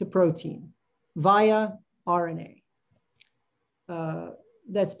DNA to protein via RNA.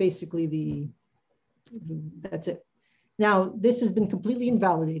 That's basically that's it. Now, this has been completely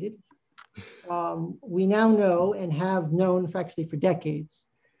invalidated. We now know and have known for decades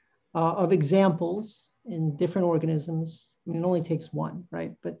of examples in different organisms. I mean, it only takes one,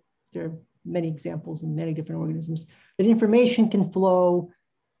 right? But there are many examples in many different organisms that information can flow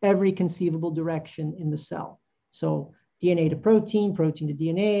every conceivable direction in the cell. So DNA to protein, protein to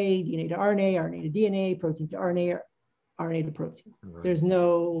DNA, DNA to RNA, RNA to DNA, protein to RNA, RNA to protein. Right. There's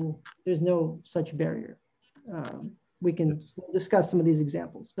no such barrier. We can discuss some of these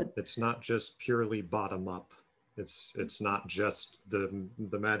examples, but it's not just purely bottom up. It's not just the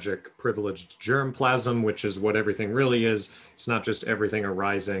magic privileged germplasm, which is what everything really is. It's not just everything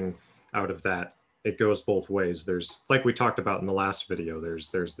arising out of that. It goes both ways. There's, like we talked about in the last video, there's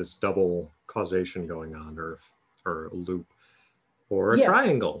this double causation going on, or a loop, or a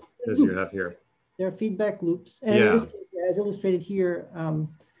triangle, as you have here. There are feedback loops, and this, as illustrated here,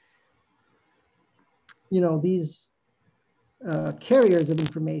 these carriers of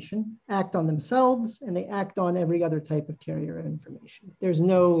information act on themselves, and they act on every other type of carrier of information. There is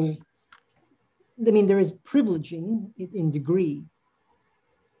privileging in degree.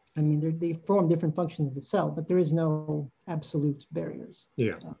 I mean, they form different functions of the cell, but there is no absolute barriers.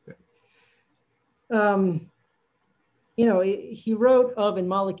 Yeah. He wrote of In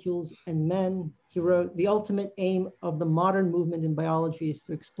Molecules and Men, he wrote, the ultimate aim of the modern movement in biology is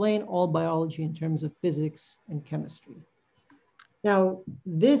to explain all biology in terms of physics and chemistry. Now,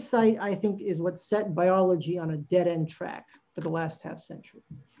 this, I think, is what set biology on a dead-end track for the last half century.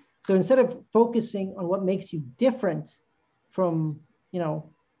 So instead of focusing on what makes you different from,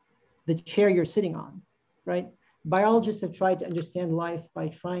 the chair you're sitting on, right? Biologists have tried to understand life by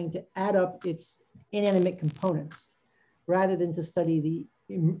trying to add up its inanimate components rather than to study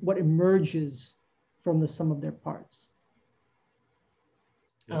what emerges from the sum of their parts.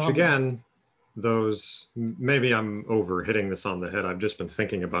 Which again, maybe I'm over hitting this on the head. I've just been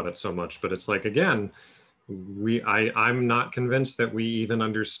thinking about it so much, but it's like, again, I'm not convinced that we even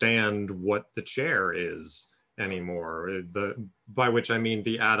understand what the chair is anymore, by which I mean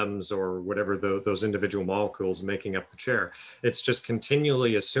the atoms or whatever those individual molecules making up the chair. It's just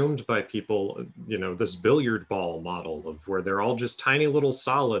continually assumed by people, this billiard ball model of where they're all just tiny little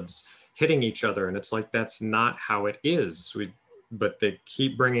solids hitting each other, and it's like, that's not how it is. But they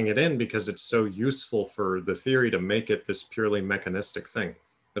keep bringing it in because it's so useful for the theory to make it this purely mechanistic thing.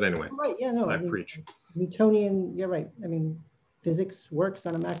 But anyway, right? Yeah, no, I preach. Newtonian, you're right. I mean, physics works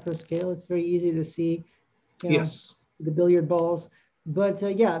on a macro scale. It's very easy to see. Yes. The billiard balls, but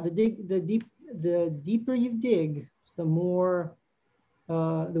the deeper you dig, the more,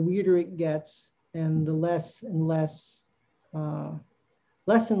 the weirder it gets, and the less and less are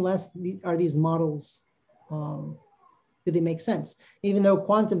these models. Do they make sense? Even though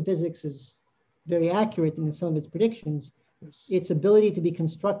quantum physics is very accurate in some of its predictions, its ability to be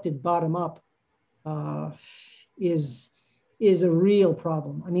constructed bottom up is a real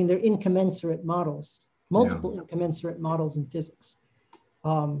problem. I mean, they're incommensurate models. Multiple incommensurate models in physics.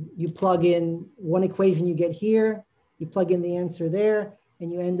 You plug in one equation you get here, you plug in the answer there, and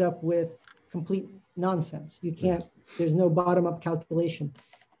you end up with complete nonsense. You can't, there's no bottom-up calculation.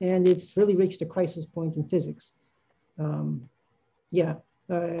 And it's really reached a crisis point in physics. But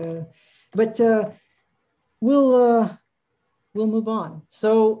we'll move on.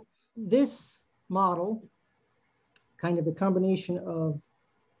 So this model, kind of the combination of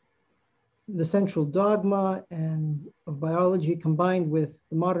the central dogma and of biology combined with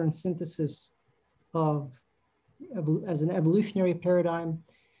the modern synthesis as an evolutionary paradigm,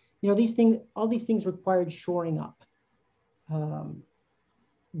 all these things required shoring up.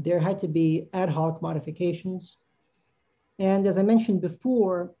 There had to be ad hoc modifications. And as I mentioned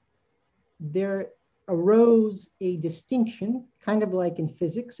before, there arose a distinction, kind of like in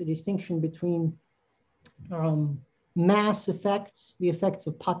physics, a distinction between mass effects, the effects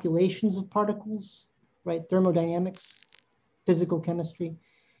of populations of particles, right? Thermodynamics, physical chemistry,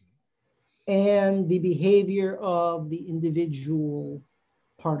 and the behavior of the individual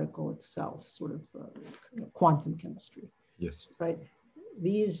particle itself, sort of quantum chemistry. Yes. Right.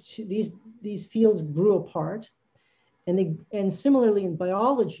 These fields grew apart, and similarly in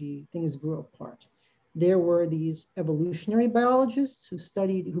biology, things grew apart. There were these evolutionary biologists who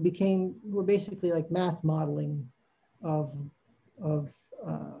were basically like math modeling of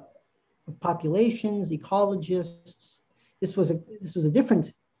populations, ecologists. This was a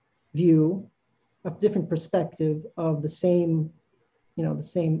different view, a different perspective of the same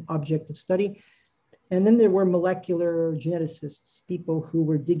object of study. And then there were molecular geneticists, people who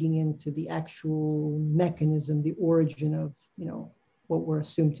were digging into the actual mechanism, the origin of, what were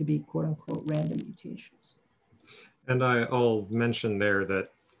assumed to be quote unquote random mutations. And I'll mention there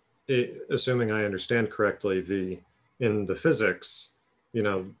that, assuming I understand correctly, in the physics,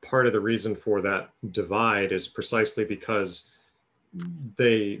 part of the reason for that divide is precisely because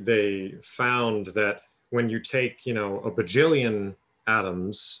they found that when you take, a bajillion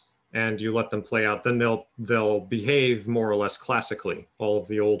atoms and you let them play out, then they'll behave more or less classically. All of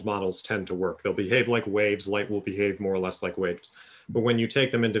the old models tend to work. They'll behave like waves. Light will behave more or less like waves. But when you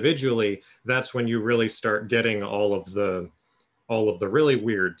take them individually, that's when you really start getting all of the really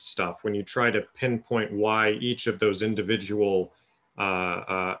weird stuff. When you try to pinpoint why each of those individual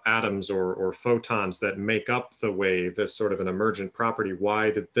atoms or photons that make up the wave as sort of an emergent property,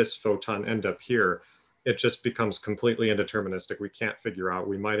 why did this photon end up here? It just becomes completely indeterministic. We can't figure out.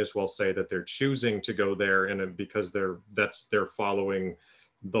 We might as well say that they're choosing to go there, and because they're following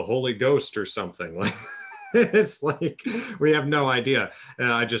the Holy Ghost or something. It's like we have no idea.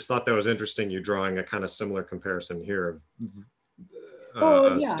 I just thought that was interesting. You drawing a kind of similar comparison here of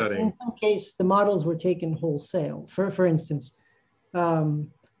studying. In some case, the models were taken wholesale. For instance, even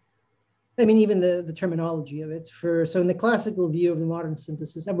the terminology of it. So in the classical view of the modern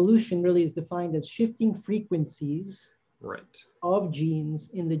synthesis, evolution really is defined as shifting frequencies of genes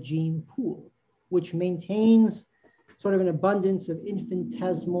in the gene pool, which maintains sort of an abundance of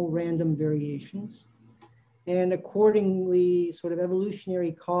infinitesimal random variations. And accordingly, sort of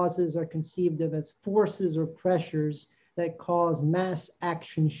evolutionary causes are conceived of as forces or pressures that cause mass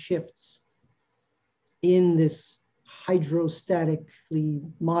action shifts in this hydrostatically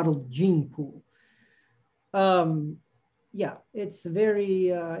modeled gene pool. It's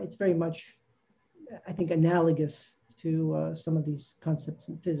very much, I think, analogous to some of these concepts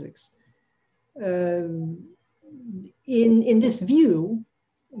in physics. In this view,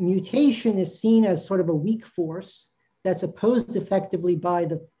 mutation is seen as sort of a weak force that's opposed effectively by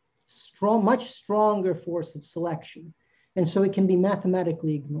the much stronger force of selection. And so it can be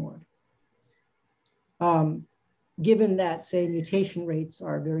mathematically ignored. Given that, say, mutation rates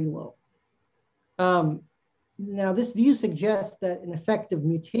are very low. Now, this view suggests that an effective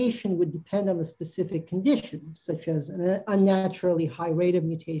mutation would depend on the specific conditions, such as an unnaturally high rate of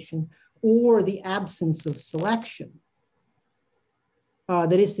mutation or the absence of selection.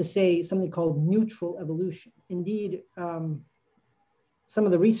 That is to say, something called neutral evolution. Indeed, some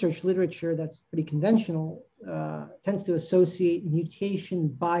of the research literature that's pretty conventional tends to associate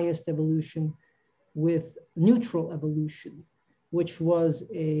mutation-biased evolution with neutral evolution, which was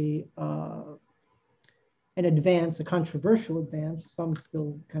an advance, a controversial advance. Some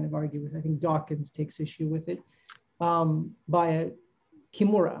still kind of argue with. I think Dawkins takes issue with it, by a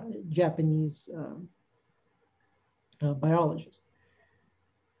Kimura, Japanese biologist.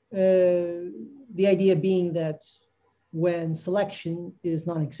 The idea being that when selection is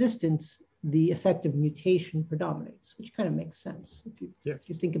non-existent, the effect of mutation predominates, which kind of makes sense if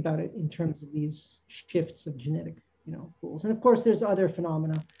you think about it in terms of these shifts of genetic pools. And of course, there's other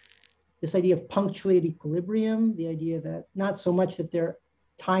phenomena. This idea of punctuated equilibrium, the idea that not so much that there are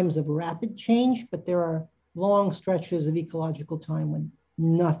times of rapid change, but there are long stretches of ecological time when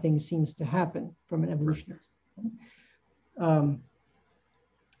nothing seems to happen from an evolutionary standpoint.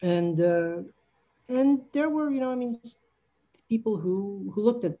 And there were, people who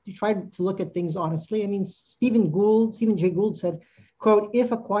tried to look at things honestly. Stephen Jay Gould said, quote,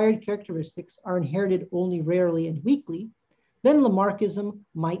 "If acquired characteristics are inherited only rarely and weakly, then Lamarckism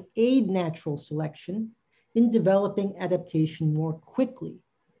might aid natural selection in developing adaptation more quickly,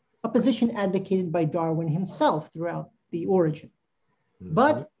 a position advocated by Darwin himself throughout the origin.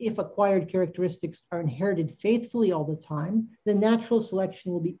 But if acquired characteristics are inherited faithfully all the time, then natural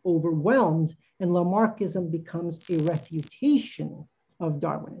selection will be overwhelmed and Lamarckism becomes a refutation of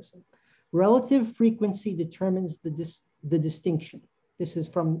Darwinism. Relative frequency determines the distinction." This is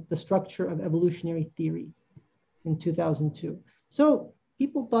from The Structure of Evolutionary Theory in 2002. So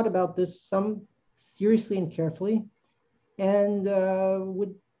people thought about this, some seriously and carefully, and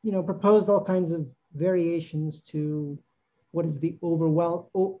proposed all kinds of variations to what is the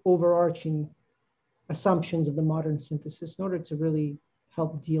overarching assumptions of the modern synthesis in order to really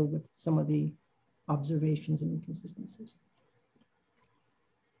help deal with some of the observations and inconsistencies.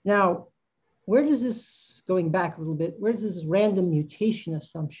 Now, where does this, going back a little bit, where does this random mutation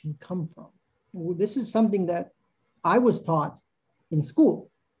assumption come from? Well, this is something that I was taught in school.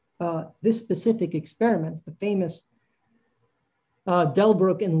 This specific experiment, the famous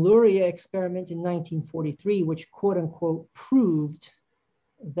Delbruck and Luria experiment in 1943, which quote unquote proved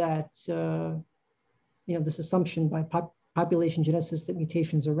that this assumption by population geneticists that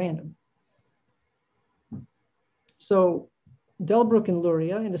mutations are random. So Delbruck and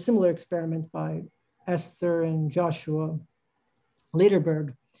Luria, in a similar experiment by Esther and Joshua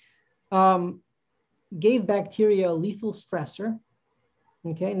Lederberg, gave bacteria a lethal stressor.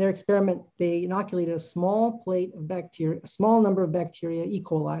 Okay, in their experiment, they inoculated a small plate of bacteria, a small number of bacteria, E.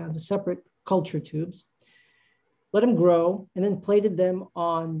 coli, onto separate culture tubes, let them grow, and then plated them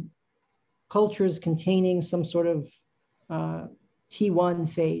on cultures containing some sort of T1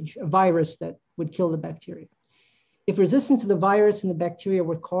 phage, a virus that would kill the bacteria. If resistance to the virus and the bacteria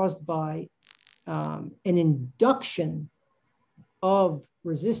were caused by an induction of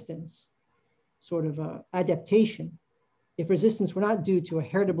resistance, sort of adaptation, if resistance were not due to a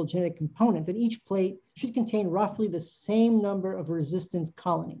heritable genetic component, then each plate should contain roughly the same number of resistant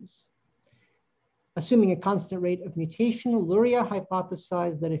colonies. Assuming a constant rate of mutation, Luria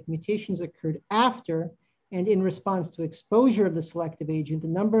hypothesized that if mutations occurred after and in response to exposure of the selective agent, the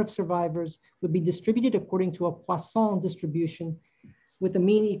number of survivors would be distributed according to a Poisson distribution with a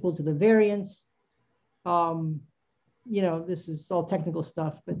mean equal to the variance. This is all technical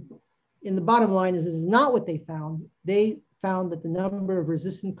stuff, but in the bottom line is this is not what they found. They found that the number of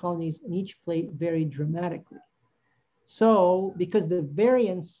resistant colonies in each plate varied dramatically. So because the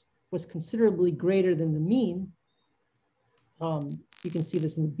variance was considerably greater than the mean, you can see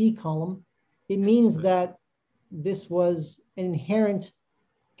this in the B column, it means that this was an inherent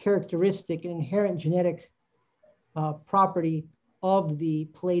characteristic, an inherent genetic property of the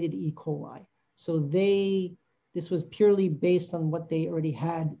plated E. coli. So this was purely based on what they already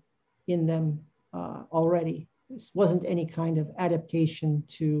had in them already. This wasn't any kind of adaptation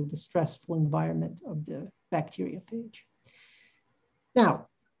to the stressful environment of the bacteriophage. Now,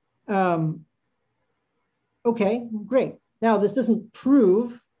 okay, great. Now, this doesn't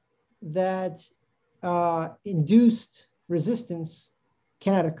prove that induced resistance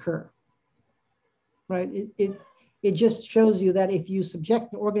cannot occur, right? It just shows you that if you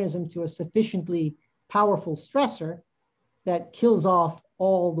subject an organism to a sufficiently powerful stressor that kills off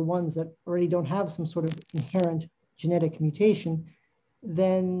all the ones that already don't have some sort of inherent genetic mutation,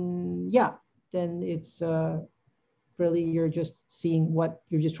 then yeah, then it's really, you're just seeing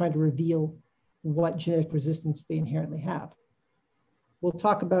you're just trying to reveal what genetic resistance they inherently have. We'll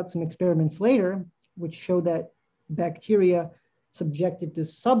talk about some experiments later, which show that bacteria subjected to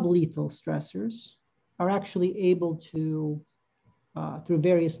sublethal stressors are actually able to, through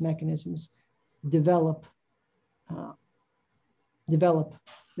various mechanisms, develop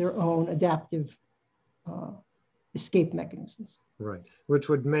their own adaptive escape mechanisms. Right, which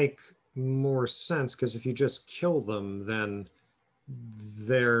would make more sense because if you just kill them, then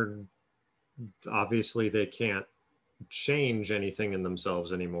obviously they can't change anything in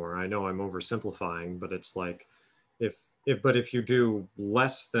themselves anymore. I know I'm oversimplifying, but it's like if you do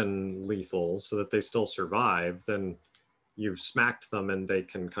less than lethal so that they still survive, then you've smacked them and they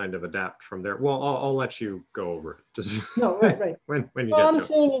can kind of adapt from there. Well, I'll let you go over it. Just no, right. when you All get I'm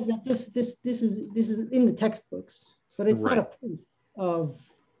saying is that this is in the textbooks, but it's not a proof of.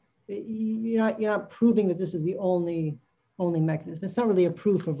 You're not proving that this is the only mechanism. It's not really a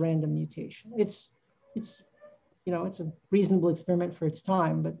proof of random mutation. It's a reasonable experiment for its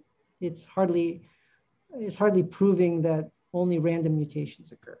time, but it's hardly proving that only random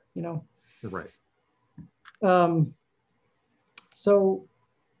mutations occur. Right. So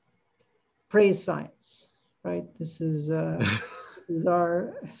praise science, right? This is the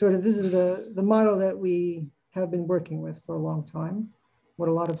model that we have been working with for a long time. What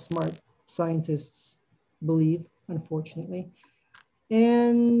a lot of smart scientists believe, unfortunately.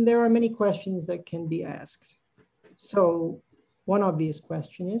 And there are many questions that can be asked. So one obvious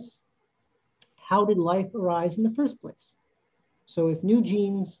question is, how did life arise in the first place? So if new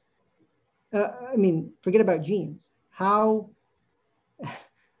genes, forget about genes. How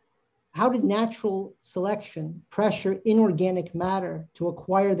did natural selection pressure inorganic matter to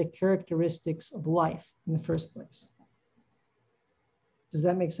acquire the characteristics of life in the first place? Does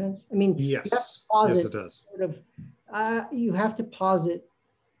that make sense? Yes, yes, it does. You have to posit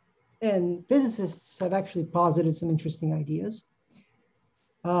and physicists have actually posited some interesting ideas.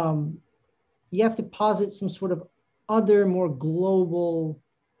 You have to posit some sort of other, more global,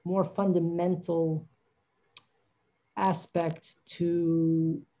 more fundamental aspect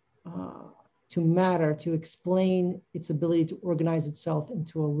to matter, to explain its ability to organize itself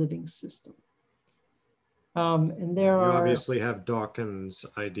into a living system. And there You are obviously have Dawkins'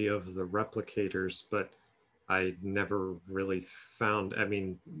 idea of the replicators, but I never really found, I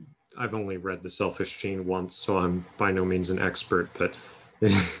mean, I've only read The Selfish Gene once, so I'm by no means an expert, but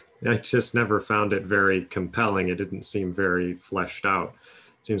I just never found it very compelling. It didn't seem very fleshed out.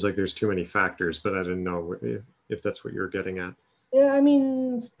 It seems like there's too many factors, but I didn't know if that's what you're getting at. Yeah, I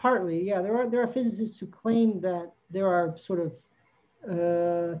mean, partly, yeah. There are physicists who claim that there are sort of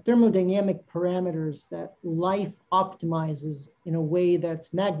thermodynamic parameters that life optimizes in a way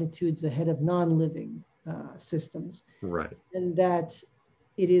that's magnitudes ahead of non-living systems. Right. And that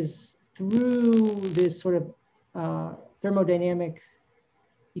it is through this sort of thermodynamic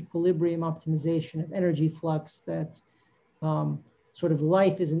equilibrium optimization of energy flux that sort of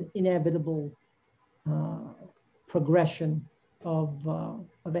life is an inevitable progression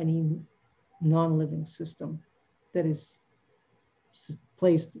of any non-living system that is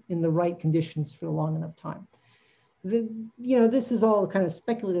placed in the right conditions for a long enough time. This is all kind of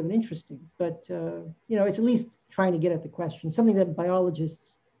speculative and interesting, but it's at least trying to get at the question, something that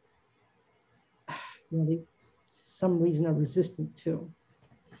biologists, they, for some reason, are resistant to.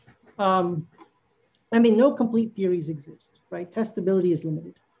 I mean, no complete theories exist, right? Testability is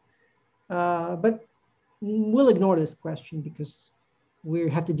limited. But we'll ignore this question because we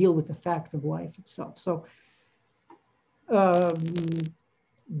have to deal with the fact of life itself. So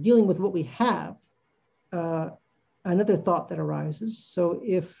dealing with what we have, another thought that arises. So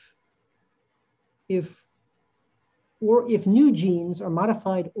if new genes are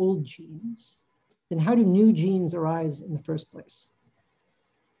modified old genes, then how do new genes arise in the first place?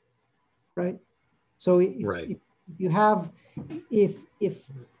 Right? So if you have, if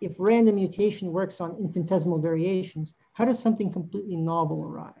random mutation works on infinitesimal variations, how does something completely novel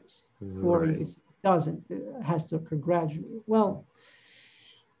arise? Or if it doesn't, it has to occur gradually. Well,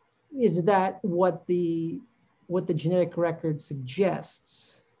 is that what the genetic record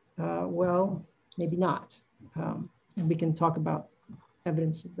suggests? Well, maybe not. And we can talk about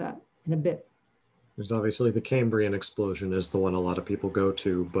evidence of that in a bit. There's obviously the Cambrian explosion is the one a lot of people go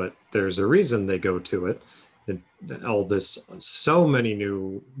to, but there's a reason they go to it. So many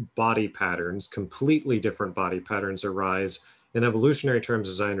new body patterns, completely different body patterns arise in evolutionary terms,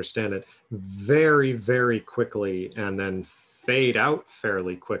 as I understand it, very, very quickly and then fade out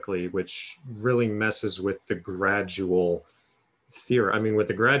fairly quickly, which really messes with the gradual theory. I mean, with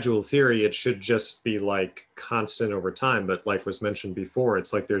the gradual theory, it should just be like constant over time. But like was mentioned before,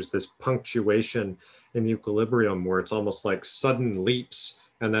 it's like there's this punctuation in the equilibrium where it's almost like sudden leaps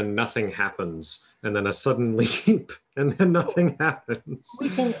and then nothing happens, and then a sudden leap and then nothing happens. We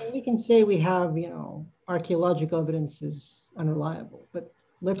can say we have, archaeological evidence is unreliable, but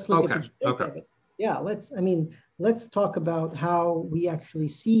let's look at the genetic evidence. Yeah, let's talk about how we actually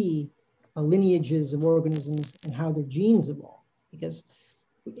see lineages of organisms and how their genes evolve. Because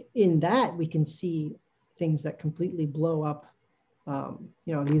in that, we can see things that completely blow up,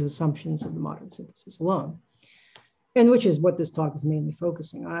 these assumptions of the modern synthesis alone. And which is what this talk is mainly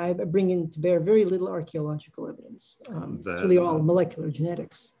focusing on. I bring in to bear very little archaeological evidence. It's really all molecular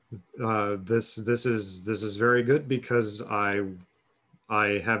genetics. This is very good because I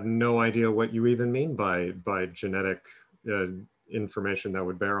have no idea what you even mean by genetic information that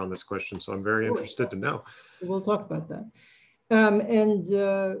would bear on this question. So I'm very interested to know. We'll talk about that.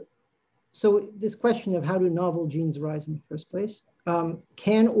 So this question of how do novel genes arise in the first place?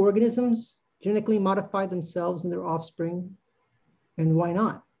 Can organisms genetically modify themselves and their offspring? And why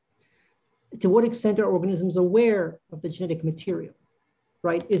not? To what extent are organisms aware of the genetic material,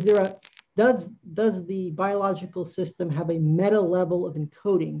 right? Does the biological system have a meta level of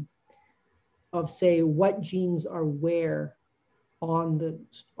encoding of, say, what genes are where on the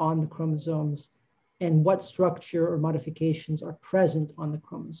chromosomes and what structure or modifications are present on the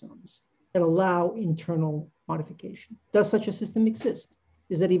chromosomes that allow internal modification? Does such a system exist?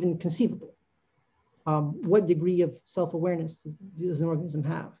 Is that even conceivable? What degree of self-awareness does an organism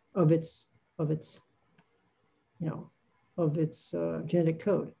have of its genetic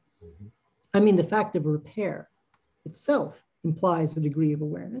code? Mm-hmm. I mean, the fact of repair itself implies a degree of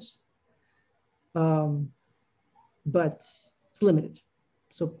awareness, but it's limited.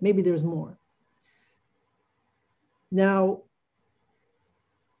 So maybe there's more. Now,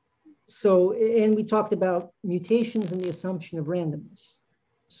 and we talked about mutations and the assumption of randomness.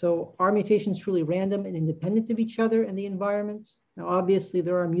 So are mutations truly random and independent of each other and the environment? Now, obviously,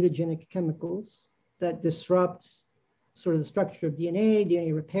 there are mutagenic chemicals that disrupt sort of the structure of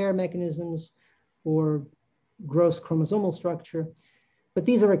DNA repair mechanisms, or gross chromosomal structure. But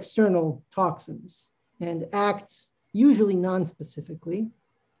these are external toxins and act usually non-specifically,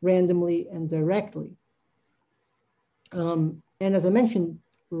 randomly and directly. And as I mentioned,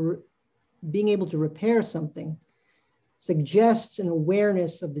 being able to repair something suggests an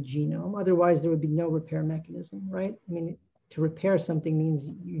awareness of the genome. Otherwise, there would be no repair mechanism, right? I mean, to repair something means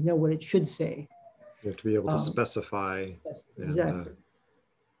you know what it should say. You have to be able to specify. Yes, and, exactly.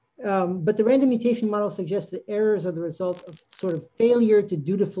 But the random mutation model suggests that errors are the result of sort of failure to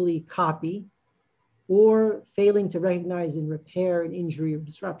dutifully copy or failing to recognize and repair an injury or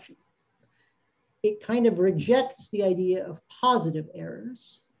disruption. It kind of rejects the idea of positive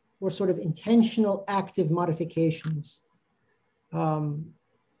errors or sort of intentional active modifications.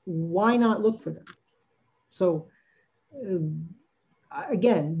 Why not look for them? So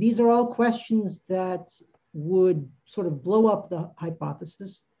again, these are all questions that would sort of blow up the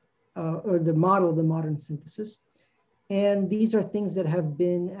hypothesis or the model of the modern synthesis. And these are things that have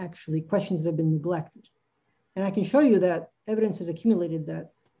been actually questions that have been neglected. And I can show you that evidence has accumulated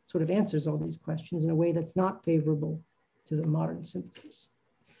that sort of answers all these questions in a way that's not favorable to the modern synthesis.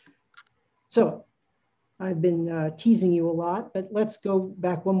 So I've been teasing you a lot, but let's go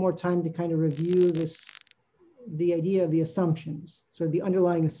back one more time to kind of review the idea of the assumptions, sort of the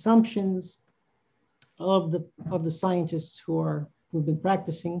underlying assumptions of the scientists who've been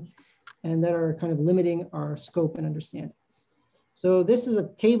practicing and that are kind of limiting our scope and understanding. So this is a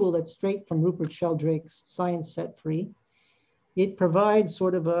table that's straight from Rupert Sheldrake's Science Set Free. It provides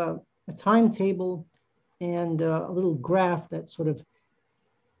sort of a timetable and a little graph that sort of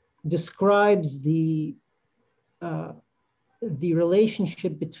describes the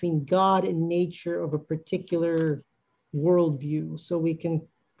relationship between God and nature of a particular worldview. So we can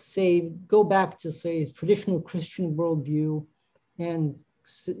say, go back to say traditional Christian worldview and,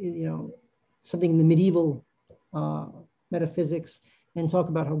 you know, something in the medieval metaphysics, and talk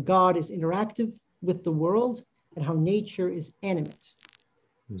about how God is interactive with the world and how nature is animate.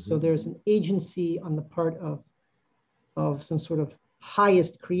 Mm-hmm. So there's an agency on the part of some sort of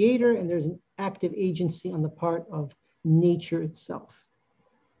highest creator, and there's an active agency on the part of nature itself.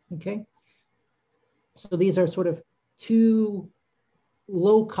 Okay. So these are sort of two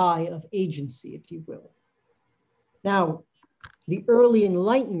loci of agency, if you will. Now, the early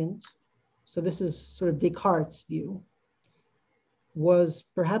Enlightenment, so this is sort of Descartes' view, was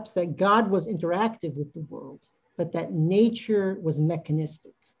perhaps that God was interactive with the world, but that nature was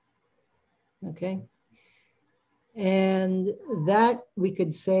mechanistic. Okay. And that we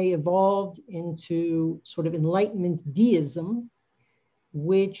could say evolved into sort of Enlightenment deism,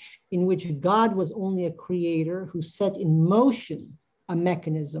 in which God was only a creator who set in motion a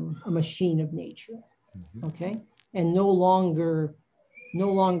mechanism, a machine of nature. Mm-hmm. Okay, and no longer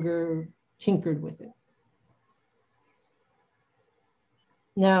tinkered with it.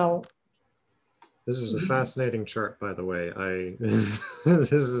 Now, this is a fascinating chart, by the way.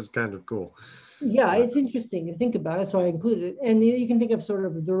 This is kind of cool. Yeah, it's interesting to think about. That's why I included it. And you can think of sort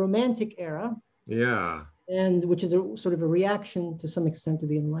of the Romantic era. Yeah. And which is a sort of a reaction to some extent to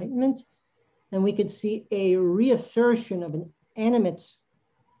the Enlightenment. And we could see a reassertion of an animate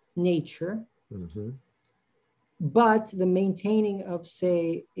nature, mm-hmm. but the maintaining of,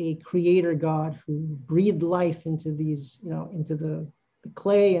 say, a creator God who breathed life into these, you know, into the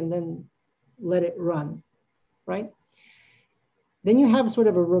clay and then let it run, right? Then you have sort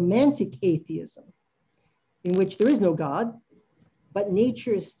of a romantic atheism in which there is no God, but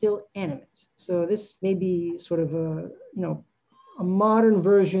nature is still animate. So this may be sort of a modern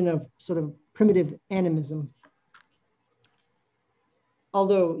version of sort of primitive animism.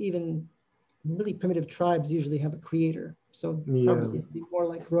 Although even really primitive tribes usually have a creator. So probably it'd be more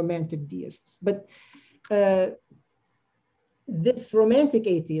like romantic deists. But this romantic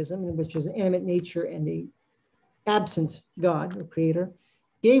atheism, which is animate nature and a absent God or creator,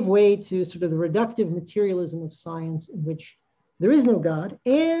 gave way to sort of the reductive materialism of science, in which there is no God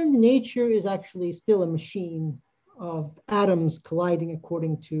and nature is actually still a machine of atoms colliding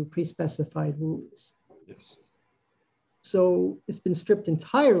according to pre-specified rules. Yes. So it's been stripped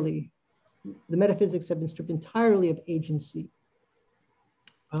entirely. The metaphysics have been stripped entirely of agency.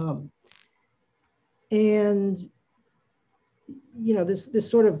 And you know,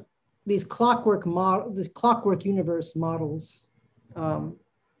 these clockwork universe models are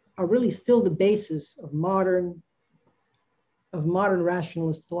really still the basis of modern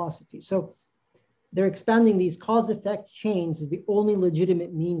rationalist philosophy. So they're expounding these cause-effect chains as the only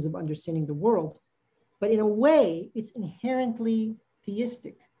legitimate means of understanding the world. But in a way, it's inherently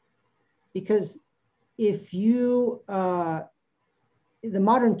theistic, because if you, the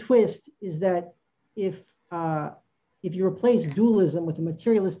modern twist is that if you replace dualism with a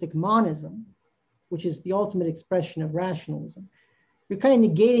materialistic monism, which is the ultimate expression of rationalism, you're kind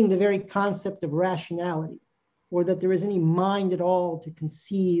of negating the very concept of rationality, or that there is any mind at all to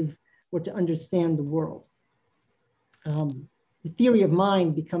conceive or to understand the world. The theory of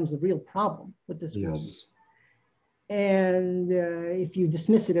mind becomes a real problem with this world. And if you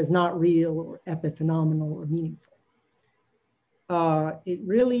dismiss it as not real or epiphenomenal or meaningful, it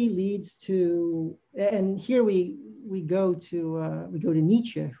really leads to, and here we go to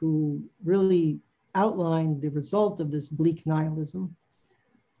Nietzsche, who really outlined the result of this bleak nihilism,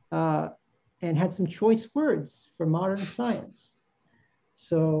 and had some choice words for modern science.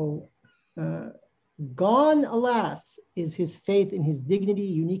 So, gone, alas, is his faith in his dignity,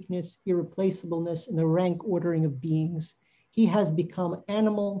 uniqueness, irreplaceableness, and the rank ordering of beings. He has become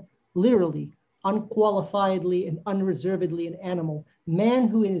animal, literally, unqualifiedly and unreservedly an animal. Man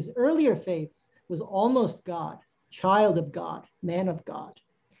who in his earlier faiths was almost God, child of God, man of God.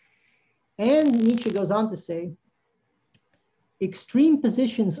 And Nietzsche goes on to say, extreme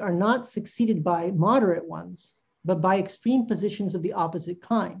positions are not succeeded by moderate ones, but by extreme positions of the opposite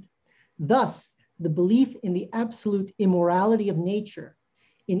kind. Thus, the belief in the absolute immorality of nature,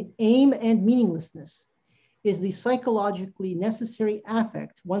 in aim and meaninglessness, is the psychologically necessary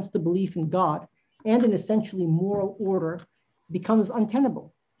affect once the belief in God and an essentially moral order becomes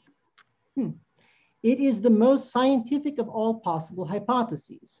untenable. It is the most scientific of all possible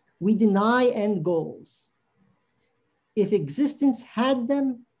hypotheses. We deny end goals. If existence had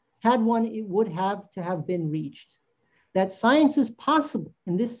one, it would have to have been reached. That science is possible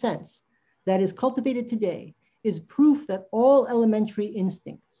in this sense, that is cultivated today, is proof that all elementary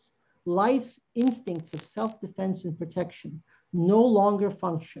instincts, life's instincts of self-defense and protection, no longer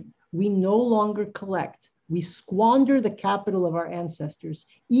function. We no longer collect. We squander the capital of our ancestors,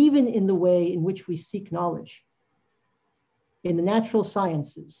 even in the way in which we seek knowledge. In the natural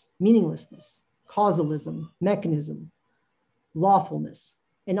sciences, meaninglessness, causalism, mechanism, lawfulness,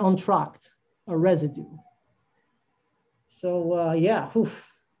 an entr'acte, a residue. So yeah,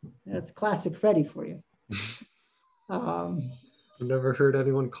 that's classic Freddie for you. I've never heard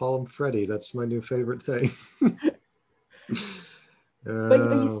anyone call him Freddie. That's my new favorite thing. But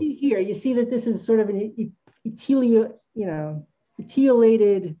you see here, you see that this is sort of an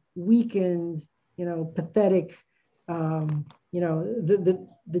etiolated, weakened, pathetic, the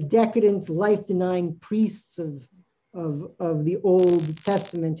decadent, life-denying priests of the Old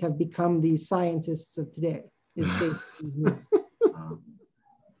Testament have become the scientists of today. Is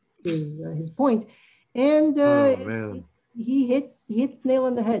basically his point, and he hits nail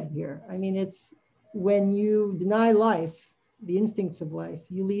on the head here. I mean, it's when you deny life, the instincts of life,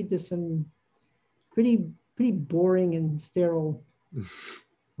 you lead to some pretty boring and sterile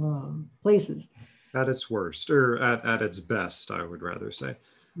places. At its worst, or at its best, I would rather say.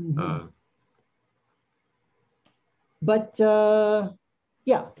 But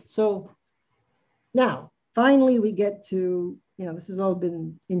yeah, so now finally we get to, this has all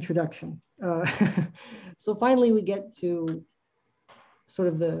been introduction. So finally we get to sort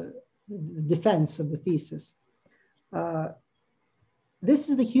of the defense of the thesis. This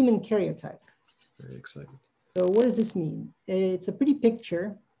is the human karyotype. Very exciting. So what does this mean? It's a pretty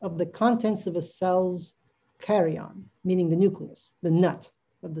picture of the contents of a cell's karyon, meaning the nucleus, the nut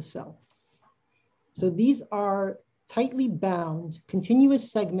of the cell. So these are tightly bound,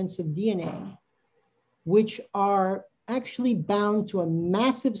 continuous segments of DNA, which are actually bound to a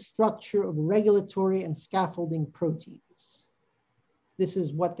massive structure of regulatory and scaffolding proteins. This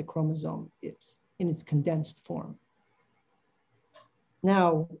is what the chromosome is in its condensed form.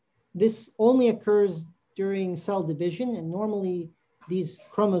 Now, this only occurs during cell division, and normally these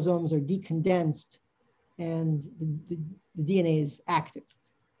chromosomes are decondensed and the DNA is active.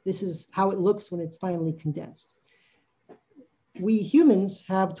 This is how it looks when it's finally condensed. We humans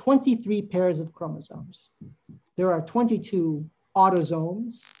have 23 pairs of chromosomes. There are 22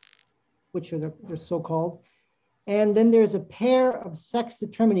 autosomes, which are they're so-called, and then there's a pair of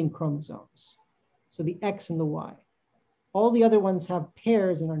sex-determining chromosomes, so the X and the Y. All the other ones have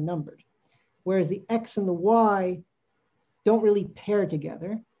pairs and are numbered, whereas the X and the Y don't really pair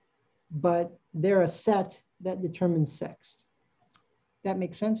together, but they're a set that determines sex. That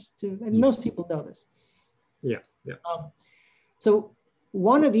makes sense to, and yes. Most people know this. Yeah. So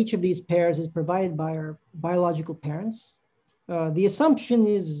one of each of these pairs is provided by our biological parents. The assumption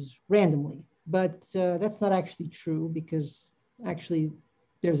is randomly, But that's not actually true, because actually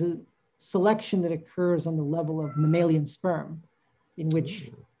there's a selection that occurs on the level of mammalian sperm, in which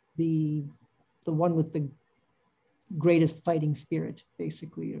the one with the greatest fighting spirit,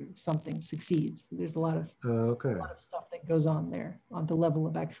 basically, or something, succeeds. There's a lot of stuff that goes on there on the level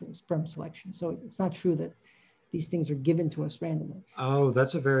of actual sperm selection. So it's not true that these things are given to us randomly. Oh,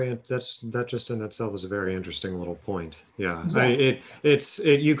 that just in itself is a very interesting little point. Yeah, Yeah.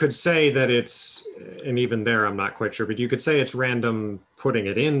 you could say that it's, and even there I'm not quite sure, but you could say it's random putting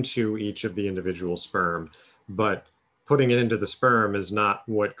it into each of the individual sperm, but putting it into the sperm is not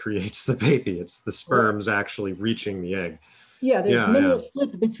what creates the baby. It's the sperms actually reaching the egg. Yeah, there's many a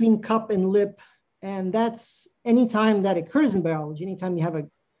slip between cup and lip, and that's anytime that occurs in biology, anytime you have a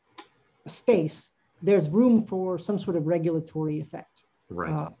space, there's room for some sort of regulatory effect.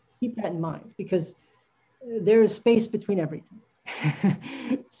 Right. Keep that in mind, because there is space between everything.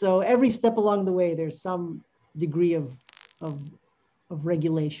 So every step along the way, there's some degree of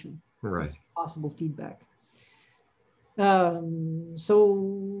regulation, right, possible feedback.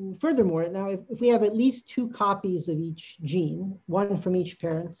 So furthermore, now if we have at least 2 copies of each gene, one from each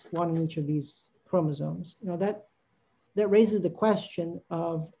parent, one in each of these chromosomes, that raises the question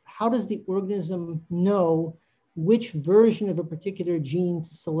of how does the organism know which version of a particular gene to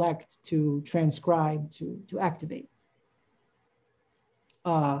select, to transcribe, to activate.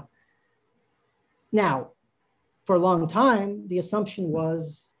 Now, for a long time, the assumption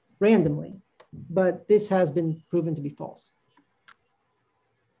was randomly, but this has been proven to be false.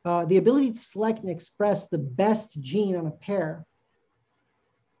 The ability to select and express the best gene on a pair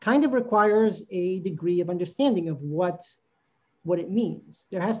kind of requires a degree of understanding of what it means.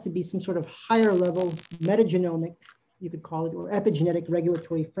 There has to be some sort of higher level metagenomic, you could call it, or epigenetic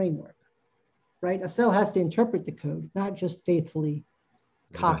regulatory framework, right? A cell has to interpret the code, not just faithfully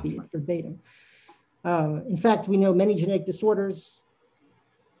copy it verbatim. In fact, we know many genetic disorders,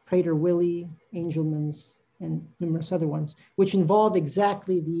 Prader-Willi, Angelman's, and numerous other ones, which involve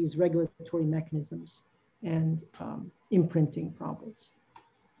exactly these regulatory mechanisms and imprinting problems.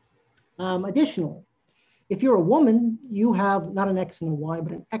 Additionally, if you're a woman, you have not an X and a Y,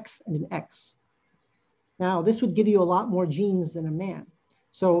 but an X and an X. Now, this would give you a lot more genes than a man.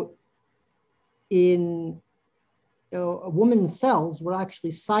 So in a woman's cells will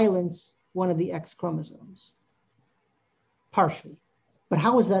actually silence one of the X chromosomes, partially. But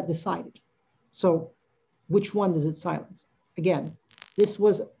how is that decided? So which one does it silence? Again, this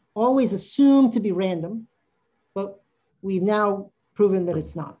was always assumed to be random, but we've now proven that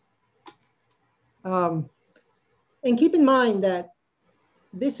it's not. And keep in mind that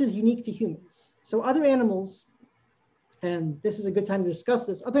this is unique to humans. So other animals, and this is a good time to discuss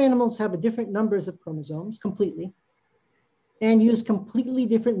this, other animals have a different numbers of chromosomes completely and use completely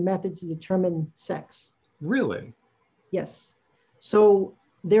different methods to determine sex. Really? Yes. So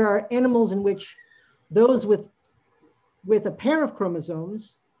there are animals in which those with a pair of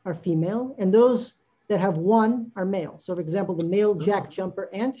chromosomes are female, and those that have one are male. So for example, the male jackjumper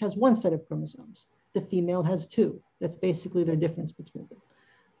ant has 1 set of chromosomes. The female has 2. That's basically the difference between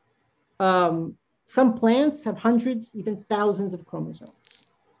them. Some plants have hundreds, even thousands of chromosomes.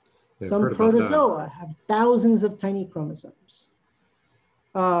 Some protozoa have thousands of tiny chromosomes.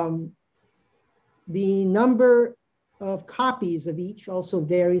 The number of copies of each also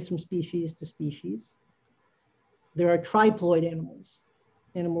varies from species to species. There are triploid animals.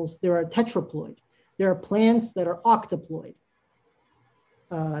 There are tetraploid. There are plants that are octoploid.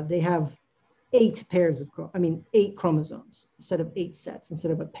 They have 8 chromosomes, instead of 8 sets,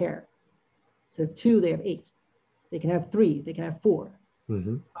 instead of a pair. Instead of 2, they have 8. They can have 3, they can have 4.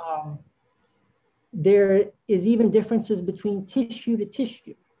 Mm-hmm. There is even differences between tissue to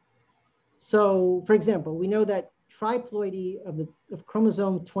tissue. So for example, we know that triploidy of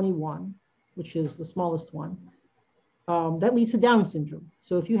chromosome 21, which is the smallest one, that leads to Down syndrome.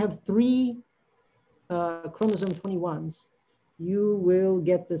 So if you have 3 chromosome 21s, you will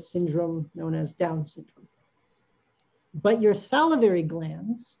get the syndrome known as Down syndrome. But your salivary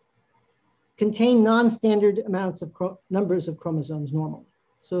glands contain non-standard amounts of numbers of chromosomes normally.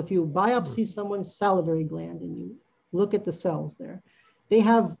 So if you biopsy someone's salivary gland and you look at the cells there, they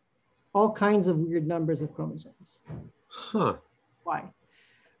have all kinds of weird numbers of chromosomes. Huh. Why?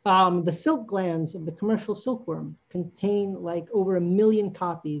 The silk glands of the commercial silkworm contain like over 1 million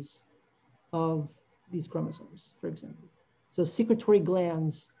copies of these chromosomes, for example. So secretory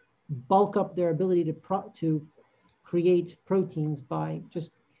glands bulk up their ability to create proteins by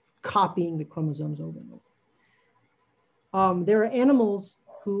just copying the chromosomes over and over. There are animals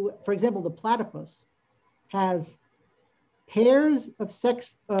who, for example, the platypus has pairs of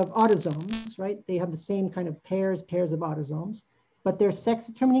autosomes, right? They have the same kind of pairs of autosomes, but their sex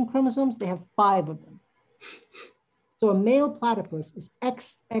determining chromosomes, they have 5 of them. So a male platypus is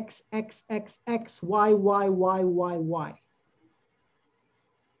XXXXXYYYYY.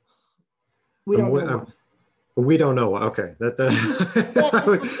 We don't know why. We don't know. Okay, that's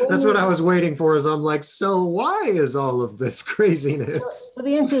what I was waiting for. Is I'm like, so why is all of this craziness? So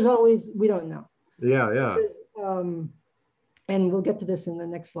the answer is always we don't know. Yeah, yeah. Because, and we'll get to this in the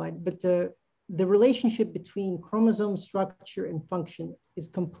next slide. But the relationship between chromosome structure and function is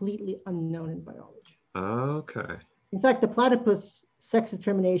completely unknown in biology. Okay. In fact, the platypus sex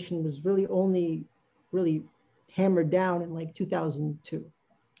determination was really hammered down in like 2002,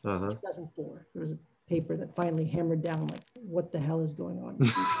 2004. There was a paper that finally hammered down like what the hell is going on.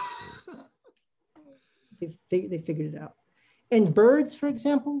 They figured it out. And birds, for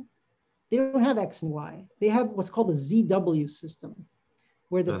example, they don't have X and Y. They have what's called a ZW system,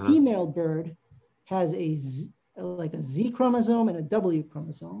 where the female bird has a Z chromosome and a W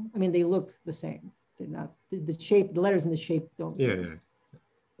chromosome. I mean, they look the same. They're not the shape, the letters in the shape don't. Yeah.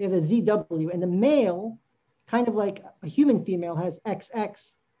 They have a ZW, and the male, kind of like a human female, has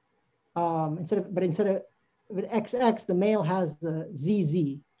XX. Instead of an XX, the male has the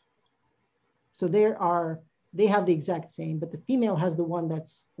ZZ. So they have the exact same, but the female has the one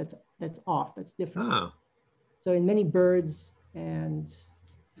that's off, that's different. Oh. So in many birds and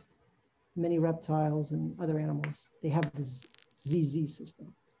many reptiles and other animals, they have this ZZ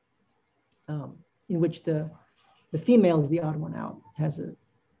system, in which the female is the odd one out, has an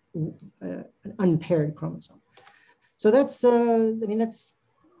unpaired chromosome. So that's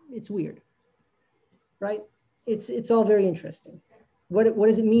it's weird, right? It's all very interesting. What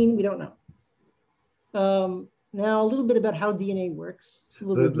does it mean? We don't know. Now a little bit about how DNA works.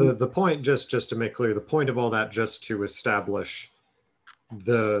 The point, just to make clear, the point of all that, just to establish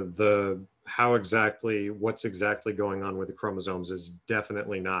what's exactly going on with the chromosomes, is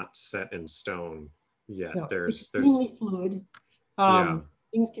definitely not set in stone yet. No, there's extremely fluid.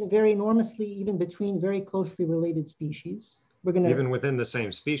 Things can vary enormously even between very closely related species. Even within the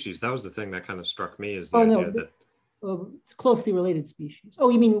same species. That was the thing that kind of struck me, is the idea that it's closely related species. Oh,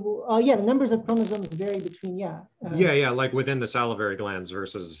 you mean, yeah, the numbers of chromosomes vary between, like within the salivary glands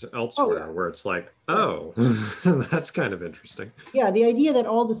versus elsewhere, where it's like, that's kind of interesting. Yeah, the idea that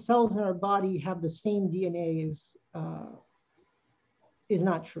all the cells in our body have the same DNA is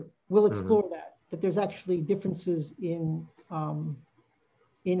not true. We'll explore that there's actually differences in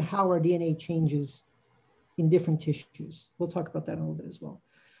how our DNA changes in different tissues. We'll talk about that in a little bit as well.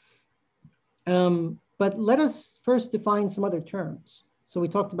 But let us first define some other terms. So we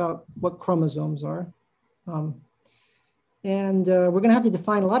talked about what chromosomes are. And we're going to have to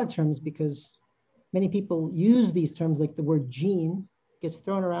define a lot of terms because many people use these terms, like the word gene gets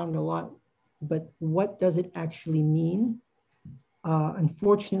thrown around a lot. But what does it actually mean?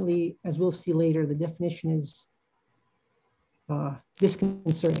 Unfortunately, as we'll see later, the definition is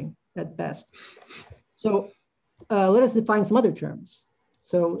disconcerting at best. So let us define some other terms.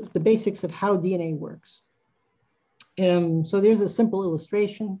 So it's the basics of how DNA works. So there's a simple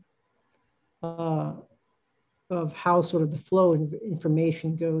illustration of how sort of the flow of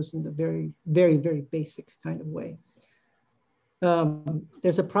information goes in the very, very, very basic kind of way.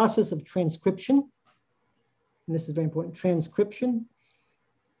 There's a process of transcription, and this is very important, transcription,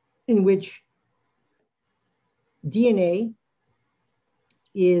 in which DNA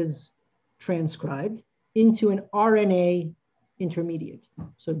is transcribed into an RNA intermediate.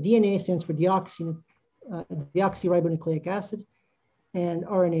 So DNA stands for deoxyribonucleic acid, and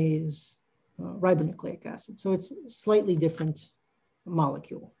RNA is ribonucleic acid. So it's a slightly different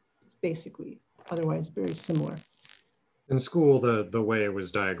molecule. It's basically otherwise very similar. In school, the way it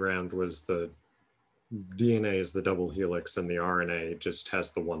was diagrammed was the DNA is the double helix and the RNA just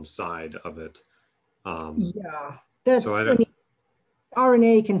has the one side of it.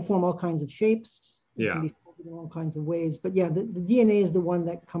 RNA can form all kinds of shapes. It Yeah. can be folded in all kinds of ways. But yeah, the DNA is the one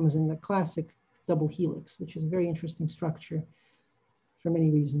that comes in the classic double helix, which is a very interesting structure for many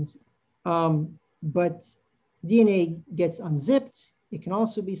reasons. But DNA gets unzipped. It can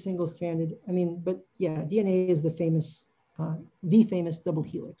also be single-stranded. But yeah, DNA is the famous double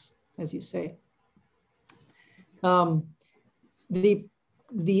helix, as you say. The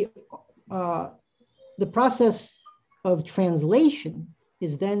process of translation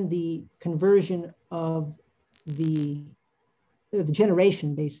is then the conversion of the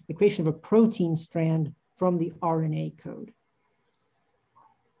generation, basically, the creation of a protein strand from the RNA code.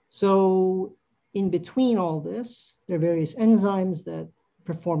 So in between all this, there are various enzymes that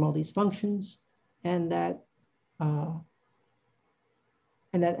perform all these functions and that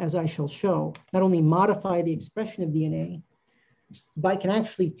and that, as I shall show, not only modify the expression of DNA, but can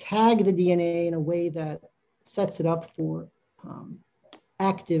actually tag the DNA in a way that sets it up for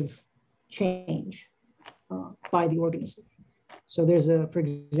active change by the organism. So there's for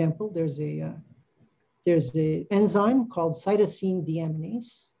example, there's an enzyme called cytosine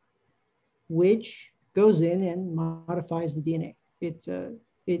deaminase, which goes in and modifies the DNA.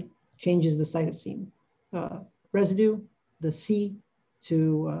 It changes the cytosine residue, the C,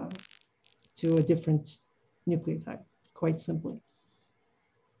 to a different nucleotide, quite simply.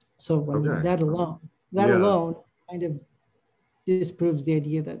 So I mean, that alone kind of disproves the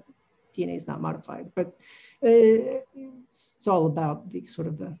idea that DNA is not modified. But it's all about the sort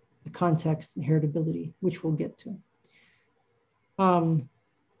of the context and heritability, which we'll get to. And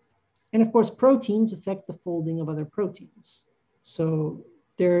of course, proteins affect the folding of other proteins. So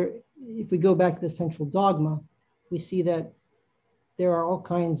if we go back to the central dogma, we see that there are all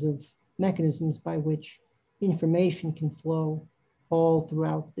kinds of mechanisms by which information can flow all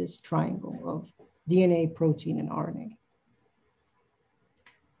throughout this triangle of DNA, protein, and RNA.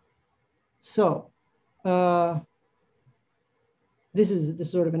 So this is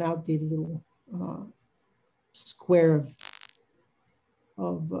sort of an outdated little square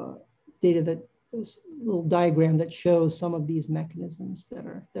of data, that little diagram that shows some of these mechanisms that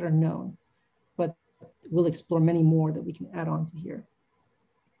are known, but we'll explore many more that we can add on to here.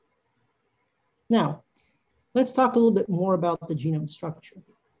 Now, let's talk a little bit more about the genome structure.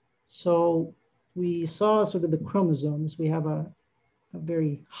 So we saw sort of the chromosomes. We have a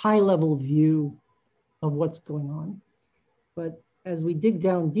very high level view of what's going on. But as we dig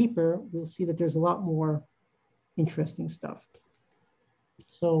down deeper, we'll see that there's a lot more interesting stuff.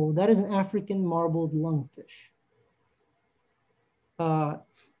 So that is an African marbled lungfish.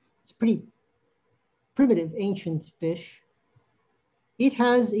 It's a pretty primitive, ancient fish. It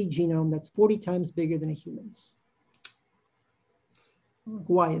has a genome that's 40 times bigger than a human's.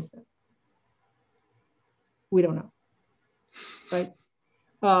 Why is that? We don't know, right?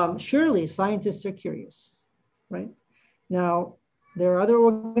 Surely scientists are curious, right? Now, there are other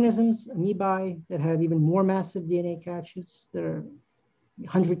organisms, amoebae, that have even more massive DNA caches that are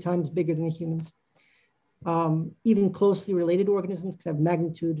 100 times bigger than humans. Even closely related organisms can have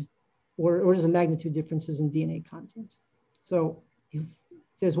magnitude or orders of magnitude differences in DNA content. So if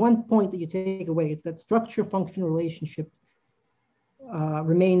there's one point that you take away, it's that structure-function relationship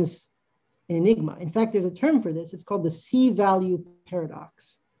remains an enigma. In fact, there's a term for this. It's called the C-value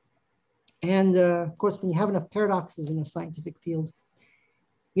paradox. And of course, when you have enough paradoxes in a scientific field,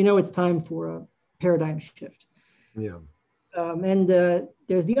 you know it's time for a paradigm shift. Yeah. And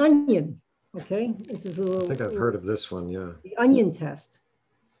there's the onion, okay? This is a little, I think I've heard of this one, yeah. The onion test,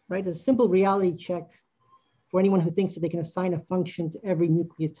 right? A simple reality check for anyone who thinks that they can assign a function to every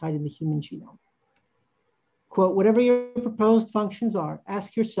nucleotide in the human genome. Quote, whatever your proposed functions are,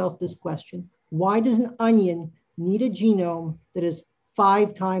 ask yourself this question: why does an onion need a genome that is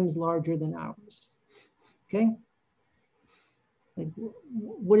 5 times larger than ours? Okay? Like,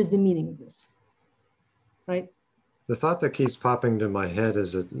 what is the meaning of this, right? The thought that keeps popping to my head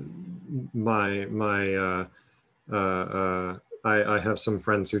is that I have some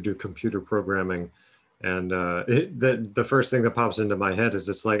friends who do computer programming, and the first thing that pops into my head is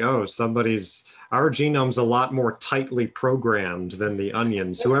it's like, oh, our genome's a lot more tightly programmed than the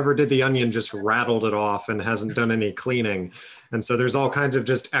onion's. Whoever did the onion just rattled it off and hasn't done any cleaning. And so there's all kinds of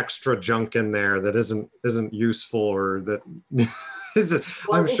just extra junk in there that isn't useful, or that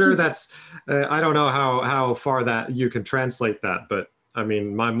I'm sure that's, I don't know how far that you can translate that, but I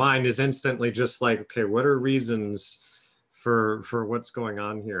mean, my mind is instantly just like, okay, what are reasons for what's going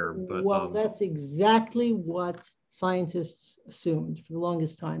on here? But well, that's exactly what scientists assumed for the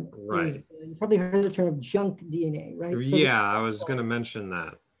longest time. Right. You probably heard the term junk DNA, right? So yeah, I was going to mention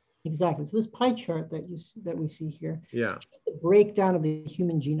that. Exactly. So this pie chart that we see here, yeah, the breakdown of the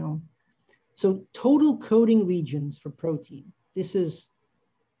human genome. So total coding regions for protein. This is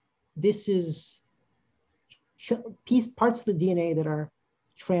parts of the DNA that are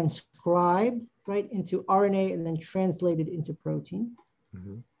transcribed, right, into RNA and then translated into protein,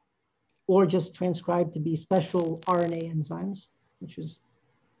 or just transcribed to be special RNA enzymes, which is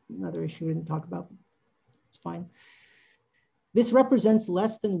another issue we didn't talk about. It's fine. This represents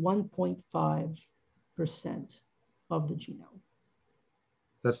less than 1.5% of the genome.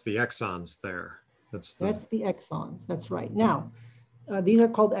 That's the exons there. That's the exons. That's right. Now, these are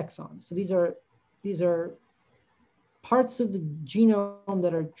called exons. So these are parts of the genome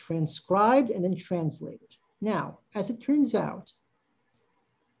that are transcribed and then translated. Now, as it turns out,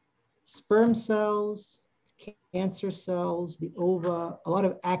 sperm cells, cancer cells, the ova, a lot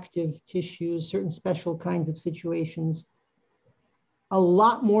of active tissues, certain special kinds of situations, a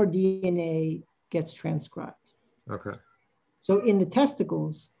lot more DNA gets transcribed. Okay. So in the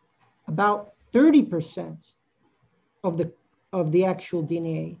testicles, about 30% of the actual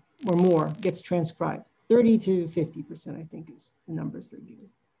DNA or more gets transcribed. 30 to 50%, I think, is the numbers they're giving.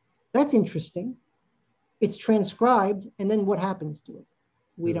 That's interesting. It's transcribed, and then what happens to it?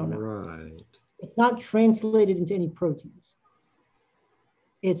 We don't know. Right. It's not translated into any proteins.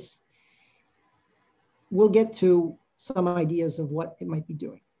 We'll get to some ideas of what it might be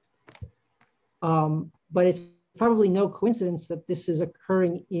doing. But it's probably no coincidence that this is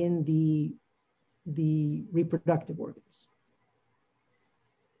occurring in the reproductive organs.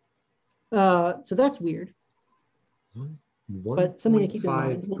 So that's weird. But something to keep in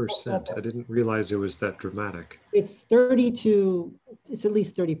mind. 1.5%. I didn't realize it was that dramatic. It's it's at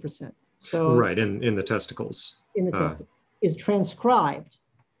least 30%. So right, in the testicles. In the testicles is transcribed.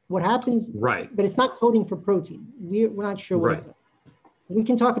 What happens? Right. But it's not coding for protein. We're not sure what. Right. We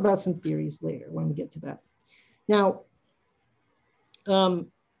can talk about some theories later when we get to that. Now,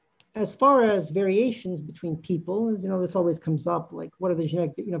 as far as variations between people, as you know, this always comes up. Like, what are the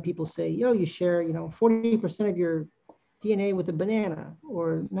genetic? People say, you share, 40% of your DNA with a banana,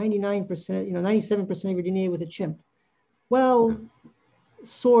 or 99%, 97% of your DNA with a chimp. Well,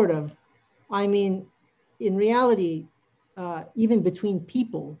 sort of. I mean, in reality, even between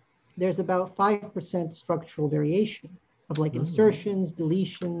people, there's about 5% structural variation of like insertions,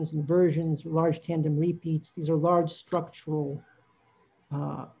 deletions, inversions, large tandem repeats. These are large structural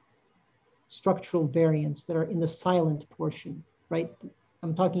variants that are in the silent portion, right?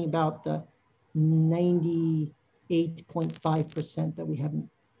 I'm talking about the 98.5% that we haven't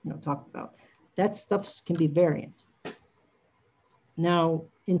talked about. That stuff can be variant. Now,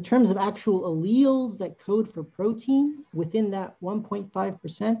 in terms of actual alleles that code for protein within that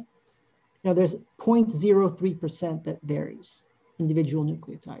 1.5%, there's 0.03% that varies individual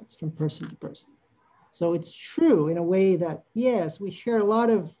nucleotides from person to person. So it's true in a way that, yes, we share a lot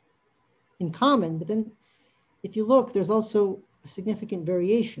in common, but then if you look, there's also a significant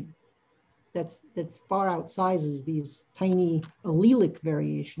variation that's far outsizes these tiny allelic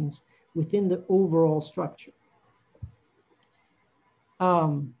variations within the overall structure.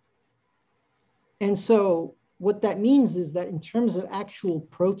 And so what that means is that in terms of actual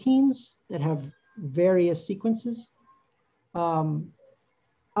proteins that have various sequences,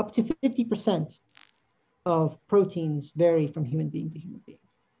 up to 50% of proteins vary from human being to human being.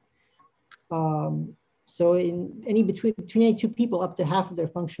 So between any two people, up to half of their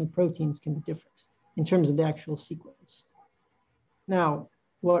functional proteins can be different in terms of the actual sequence. Now,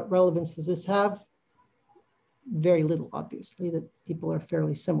 what relevance does this have? Very little, obviously, that people are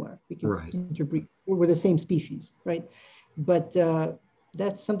fairly similar. We can interbreed. We're the same species, right? But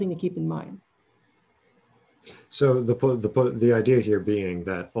that's something to keep in mind. So the idea here being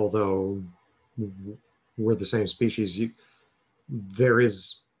that although we're the same species, there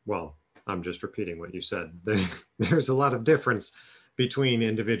is, well, I'm just repeating what you said. There's a lot of difference between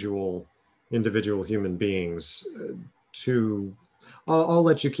individual human beings. I'll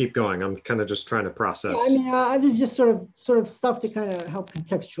let you keep going. I'm kind of just trying to process. Yeah, I mean, this is just sort of stuff to kind of help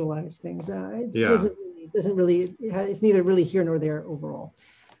contextualize things. It's neither really here nor there overall.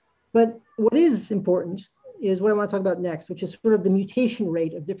 But what is important is what I want to talk about next, which is sort of the mutation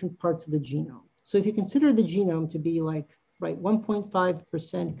rate of different parts of the genome. So if you consider the genome to be like,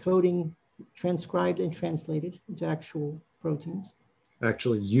 1.5% coding transcribed and translated into actual proteins.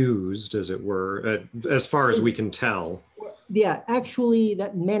 Actually used, as it were, as far as we can tell. Yeah, actually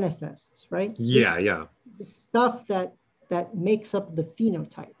that manifests, right? The stuff that makes up the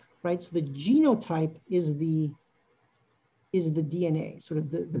phenotype, right? So the genotype is the DNA, sort of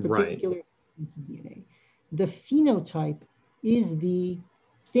the particular DNA. The phenotype is the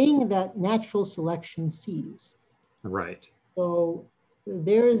thing that natural selection sees. Right. So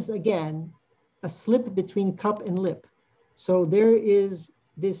there is, again, a slip between cup and lip. So there is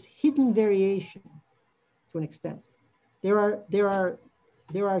this hidden variation to an extent. There are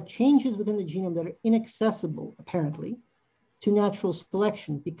changes within the genome that are inaccessible, apparently, to natural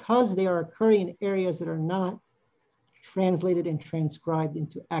selection because they are occurring in areas that are not translated and transcribed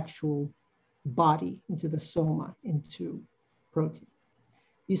into actual body, into the soma, into protein.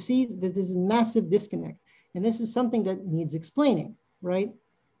 You see that there's a massive disconnect, and this is something that needs explaining, right?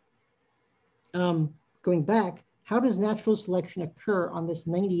 Going back, how does natural selection occur on this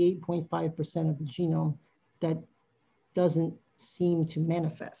 98.5% of the genome that doesn't seem to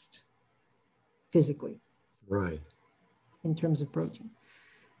manifest physically? Right. In terms of protein.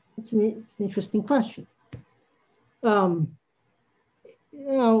 It's an interesting question.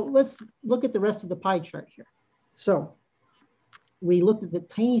 Let's look at the rest of the pie chart here. So we looked at the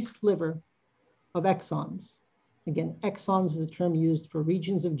tiny sliver of exons. Again, exons is the term used for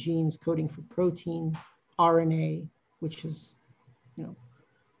regions of genes coding for protein, RNA, which is,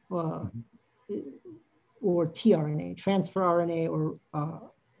 or tRNA, transfer RNA, or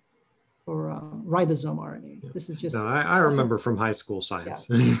ribosome RNA. Yeah. This is just. No, I remember from high school science,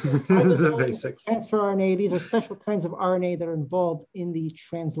 Yeah. the basics. Transfer RNA, these are special kinds of RNA that are involved in the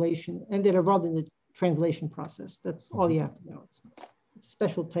translation and that are involved in the translation process. That's all you have to know. It's a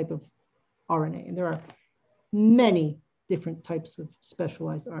special type of RNA. And there are many different types of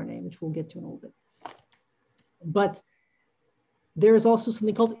specialized RNA, which we'll get to in a little bit. But there is also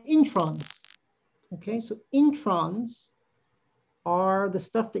something called introns. Okay, so introns are the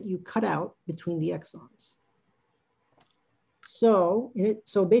stuff that you cut out between the exons. So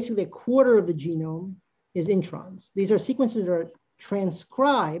basically a quarter of the genome is introns. These are sequences that are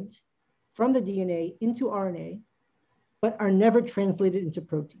transcribed from the DNA into RNA, but are never translated into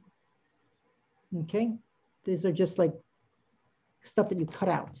protein. Okay, these are just like stuff that you cut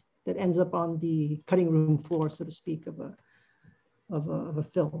out that ends up on the cutting room floor, so to speak, of a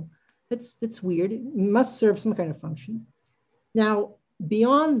film. It's weird. It must serve some kind of function. Now,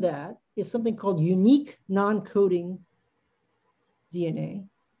 beyond that is something called unique non-coding DNA,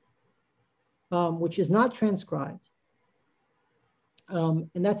 which is not transcribed. And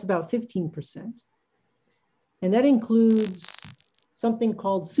that's about 15%. And that includes something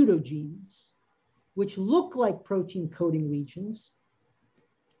called pseudogenes, which look like protein coding regions,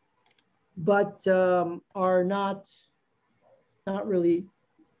 but are not really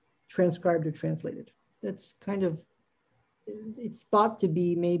transcribed or translated. That's kind of, it's thought to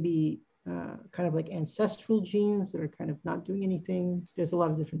be maybe kind of like ancestral genes that are kind of not doing anything. There's a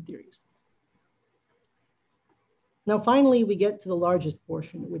lot of different theories. Now, finally, we get to the largest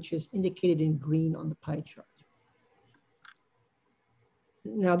portion, which is indicated in green on the pie chart.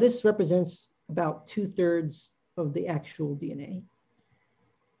 Now, this represents about 2/3 of the actual DNA.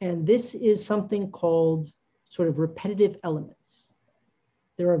 And this is something called sort of repetitive elements.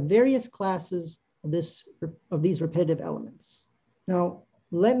 There are various classes of these repetitive elements. Now,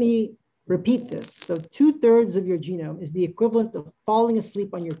 let me repeat this. So 2/3 of your genome is the equivalent of falling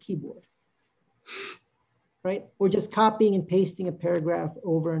asleep on your keyboard, right? Or just copying and pasting a paragraph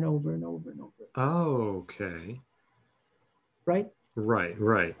over and over and over and over. Oh, okay. Right?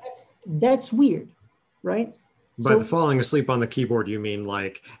 Right. That's weird, right? By the falling asleep on the keyboard, you mean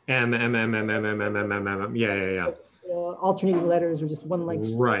like M, M, M, M, M, M, M, M, M, M, M. Yeah. Alternating letters or just one like.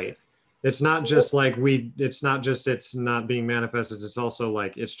 Right. It's not just like it's not being manifested. It's also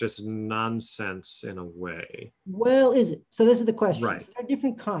like, it's just nonsense in a way. Well, is it? So this is the question. Right. There are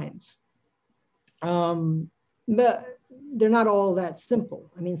different kinds. But they're not all that simple.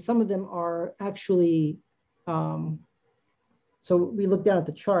 I mean, some of them are actually, so we look down at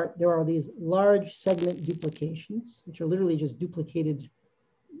the chart, there are these large segment duplications, which are literally just duplicated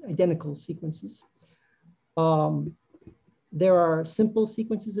identical sequences. There are simple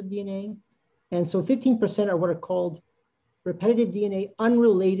sequences of DNA. And so 15% are what are called repetitive DNA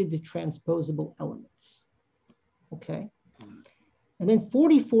unrelated to transposable elements. Okay. And then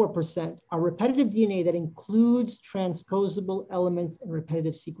 44% are repetitive DNA that includes transposable elements and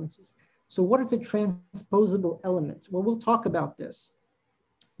repetitive sequences. So what is a transposable element? Well, we'll talk about this.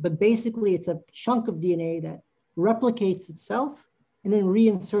 But basically, it's a chunk of DNA that replicates itself and then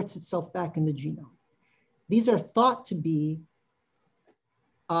reinserts itself back in the genome. These are thought to be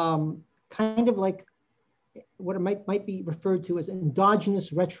kind of like what it might be referred to as endogenous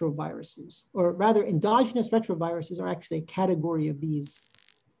retroviruses, or rather endogenous retroviruses are actually a category of these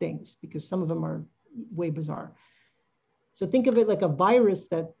things because some of them are way bizarre. So think of it like a virus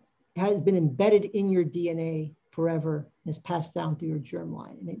that has been embedded in your DNA forever and is passed down through your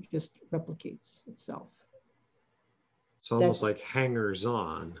germline and it just replicates itself. It's almost like hangers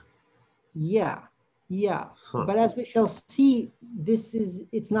on. Yeah. Huh. But as we shall see,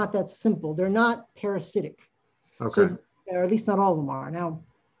 it's not that simple. They're not parasitic. Okay. So, or at least not all of them are. Now,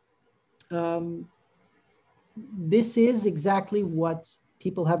 this is exactly what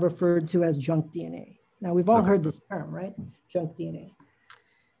people have referred to as junk DNA. Now, we've all heard this term, right? Junk DNA.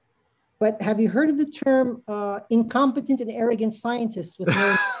 But have you heard of the term incompetent and arrogant scientists with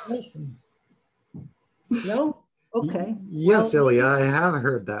no information? No? Okay. Yes, well, Ilya, I have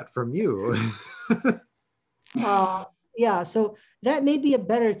heard that from you. Yeah, so that may be a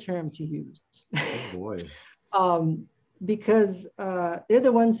better term to use. Oh boy. Because they're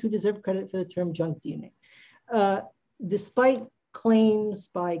the ones who deserve credit for the term junk DNA. Despite claims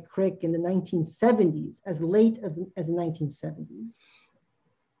by Crick in the 1970s, as late as the 1970s,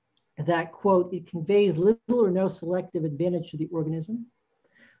 that, quote, it conveys little or no selective advantage to the organism,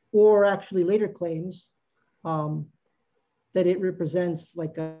 or actually later claims that it represents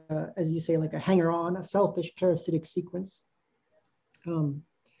like a, as you say, like a hanger-on, a selfish parasitic sequence.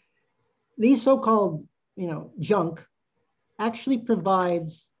 These so-called, junk actually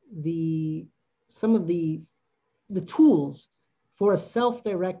provides some of the tools for a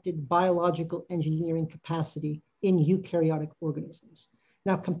self-directed biological engineering capacity in eukaryotic organisms.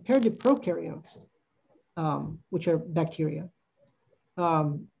 Now, compared to prokaryotes, which are bacteria,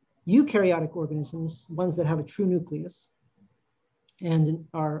 eukaryotic organisms, ones that have a true nucleus and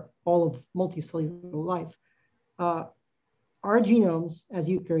are all of multicellular life, our genomes as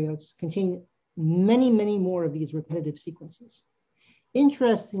eukaryotes contain many, many more of these repetitive sequences.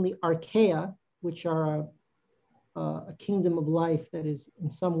 Interestingly, archaea, which are a kingdom of life that is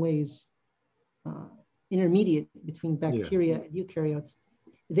in some ways intermediate between bacteria and eukaryotes,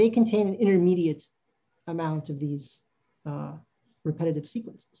 they contain an intermediate amount of these repetitive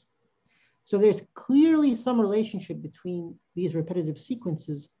sequences. So there's clearly some relationship between these repetitive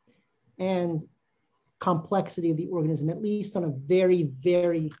sequences and complexity of the organism, at least on a very,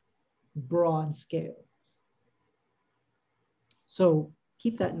 very broad scale. So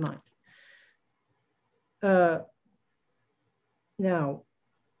keep that in mind. Now,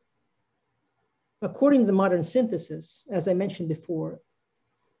 according to the modern synthesis, as I mentioned before,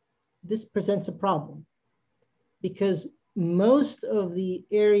 this presents a problem because most of the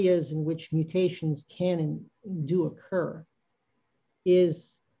areas in which mutations can and do occur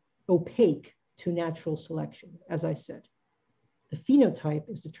is opaque to natural selection, as I said. The phenotype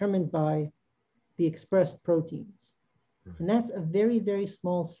is determined by the expressed proteins. And that's a very, very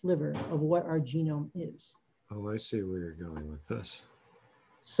small sliver of what our genome is. Oh, I see where you're going with this.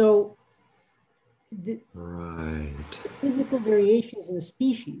 So right. The physical variations in the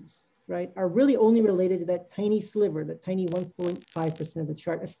species, right, are really only related to that tiny sliver, that tiny 1.5% of the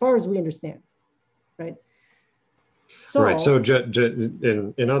chart, as far as we understand, right? So, right. So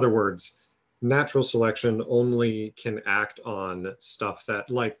in other words, natural selection only can act on stuff that,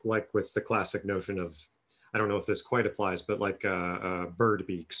 like with the classic notion of, I don't know if this quite applies, but like bird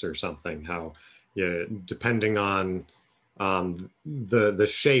beaks or something, how depending on the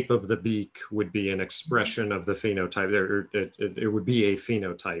shape of the beak would be an expression of the phenotype. It would be a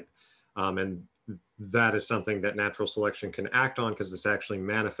phenotype. And that is something that natural selection can act on because it's actually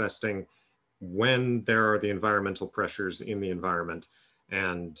manifesting when there are the environmental pressures in the environment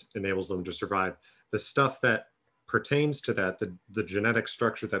and enables them to survive. The stuff that pertains to that, the genetic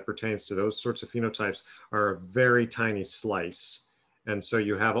structure that pertains to those sorts of phenotypes are a very tiny slice. And so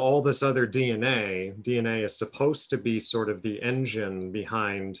you have all this other DNA. DNA is supposed to be sort of the engine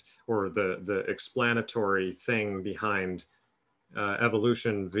behind, or the explanatory thing behind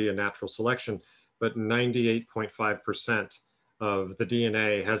evolution via natural selection, but 98.5% of the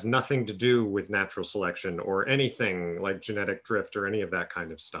DNA has nothing to do with natural selection or anything like genetic drift or any of that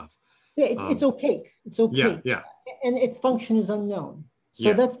kind of stuff. Yeah, it's opaque. It's opaque. Yeah. And its function is unknown.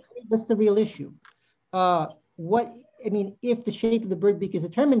 So that's the real issue. If the shape of the bird beak is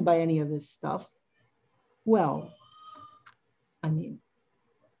determined by any of this stuff, well,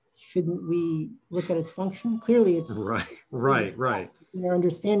 shouldn't we look at its function? Clearly, it's right. In our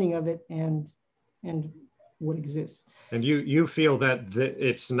understanding of it and what exists. And you feel that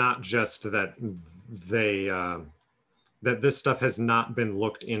it's not just that that this stuff has not been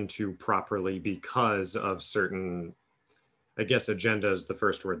looked into properly because of certain, I guess, agenda is the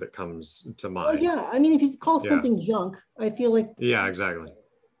first word that comes to mind. Oh, yeah, if you call something junk, I feel like. Yeah, exactly.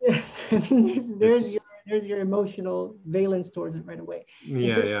 There's your emotional valence towards it right away.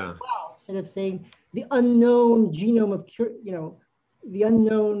 Yeah. Wow, instead of saying the unknown genome of, the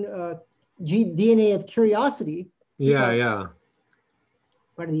unknown DNA of curiosity. Yeah.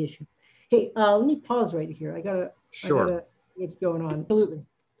 Part of the issue. Hey, let me pause right here. I gotta what's going on. Absolutely.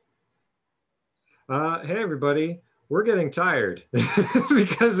 Hey everybody, we're getting tired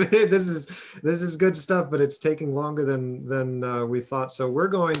because this is good stuff, but it's taking longer than we thought. So we're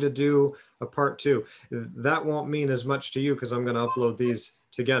going to do a part 2. That won't mean as much to you because I'm going to upload these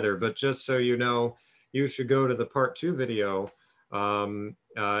together. But just so you know, you should go to the part 2 video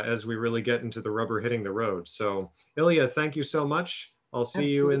as we really get into the rubber hitting the road. So Ilya, thank you so much. I'll see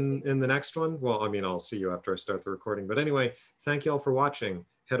you in the next one. Well, I'll see you after I start the recording. But anyway, thank you all for watching.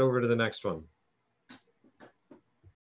 Head over to the next one.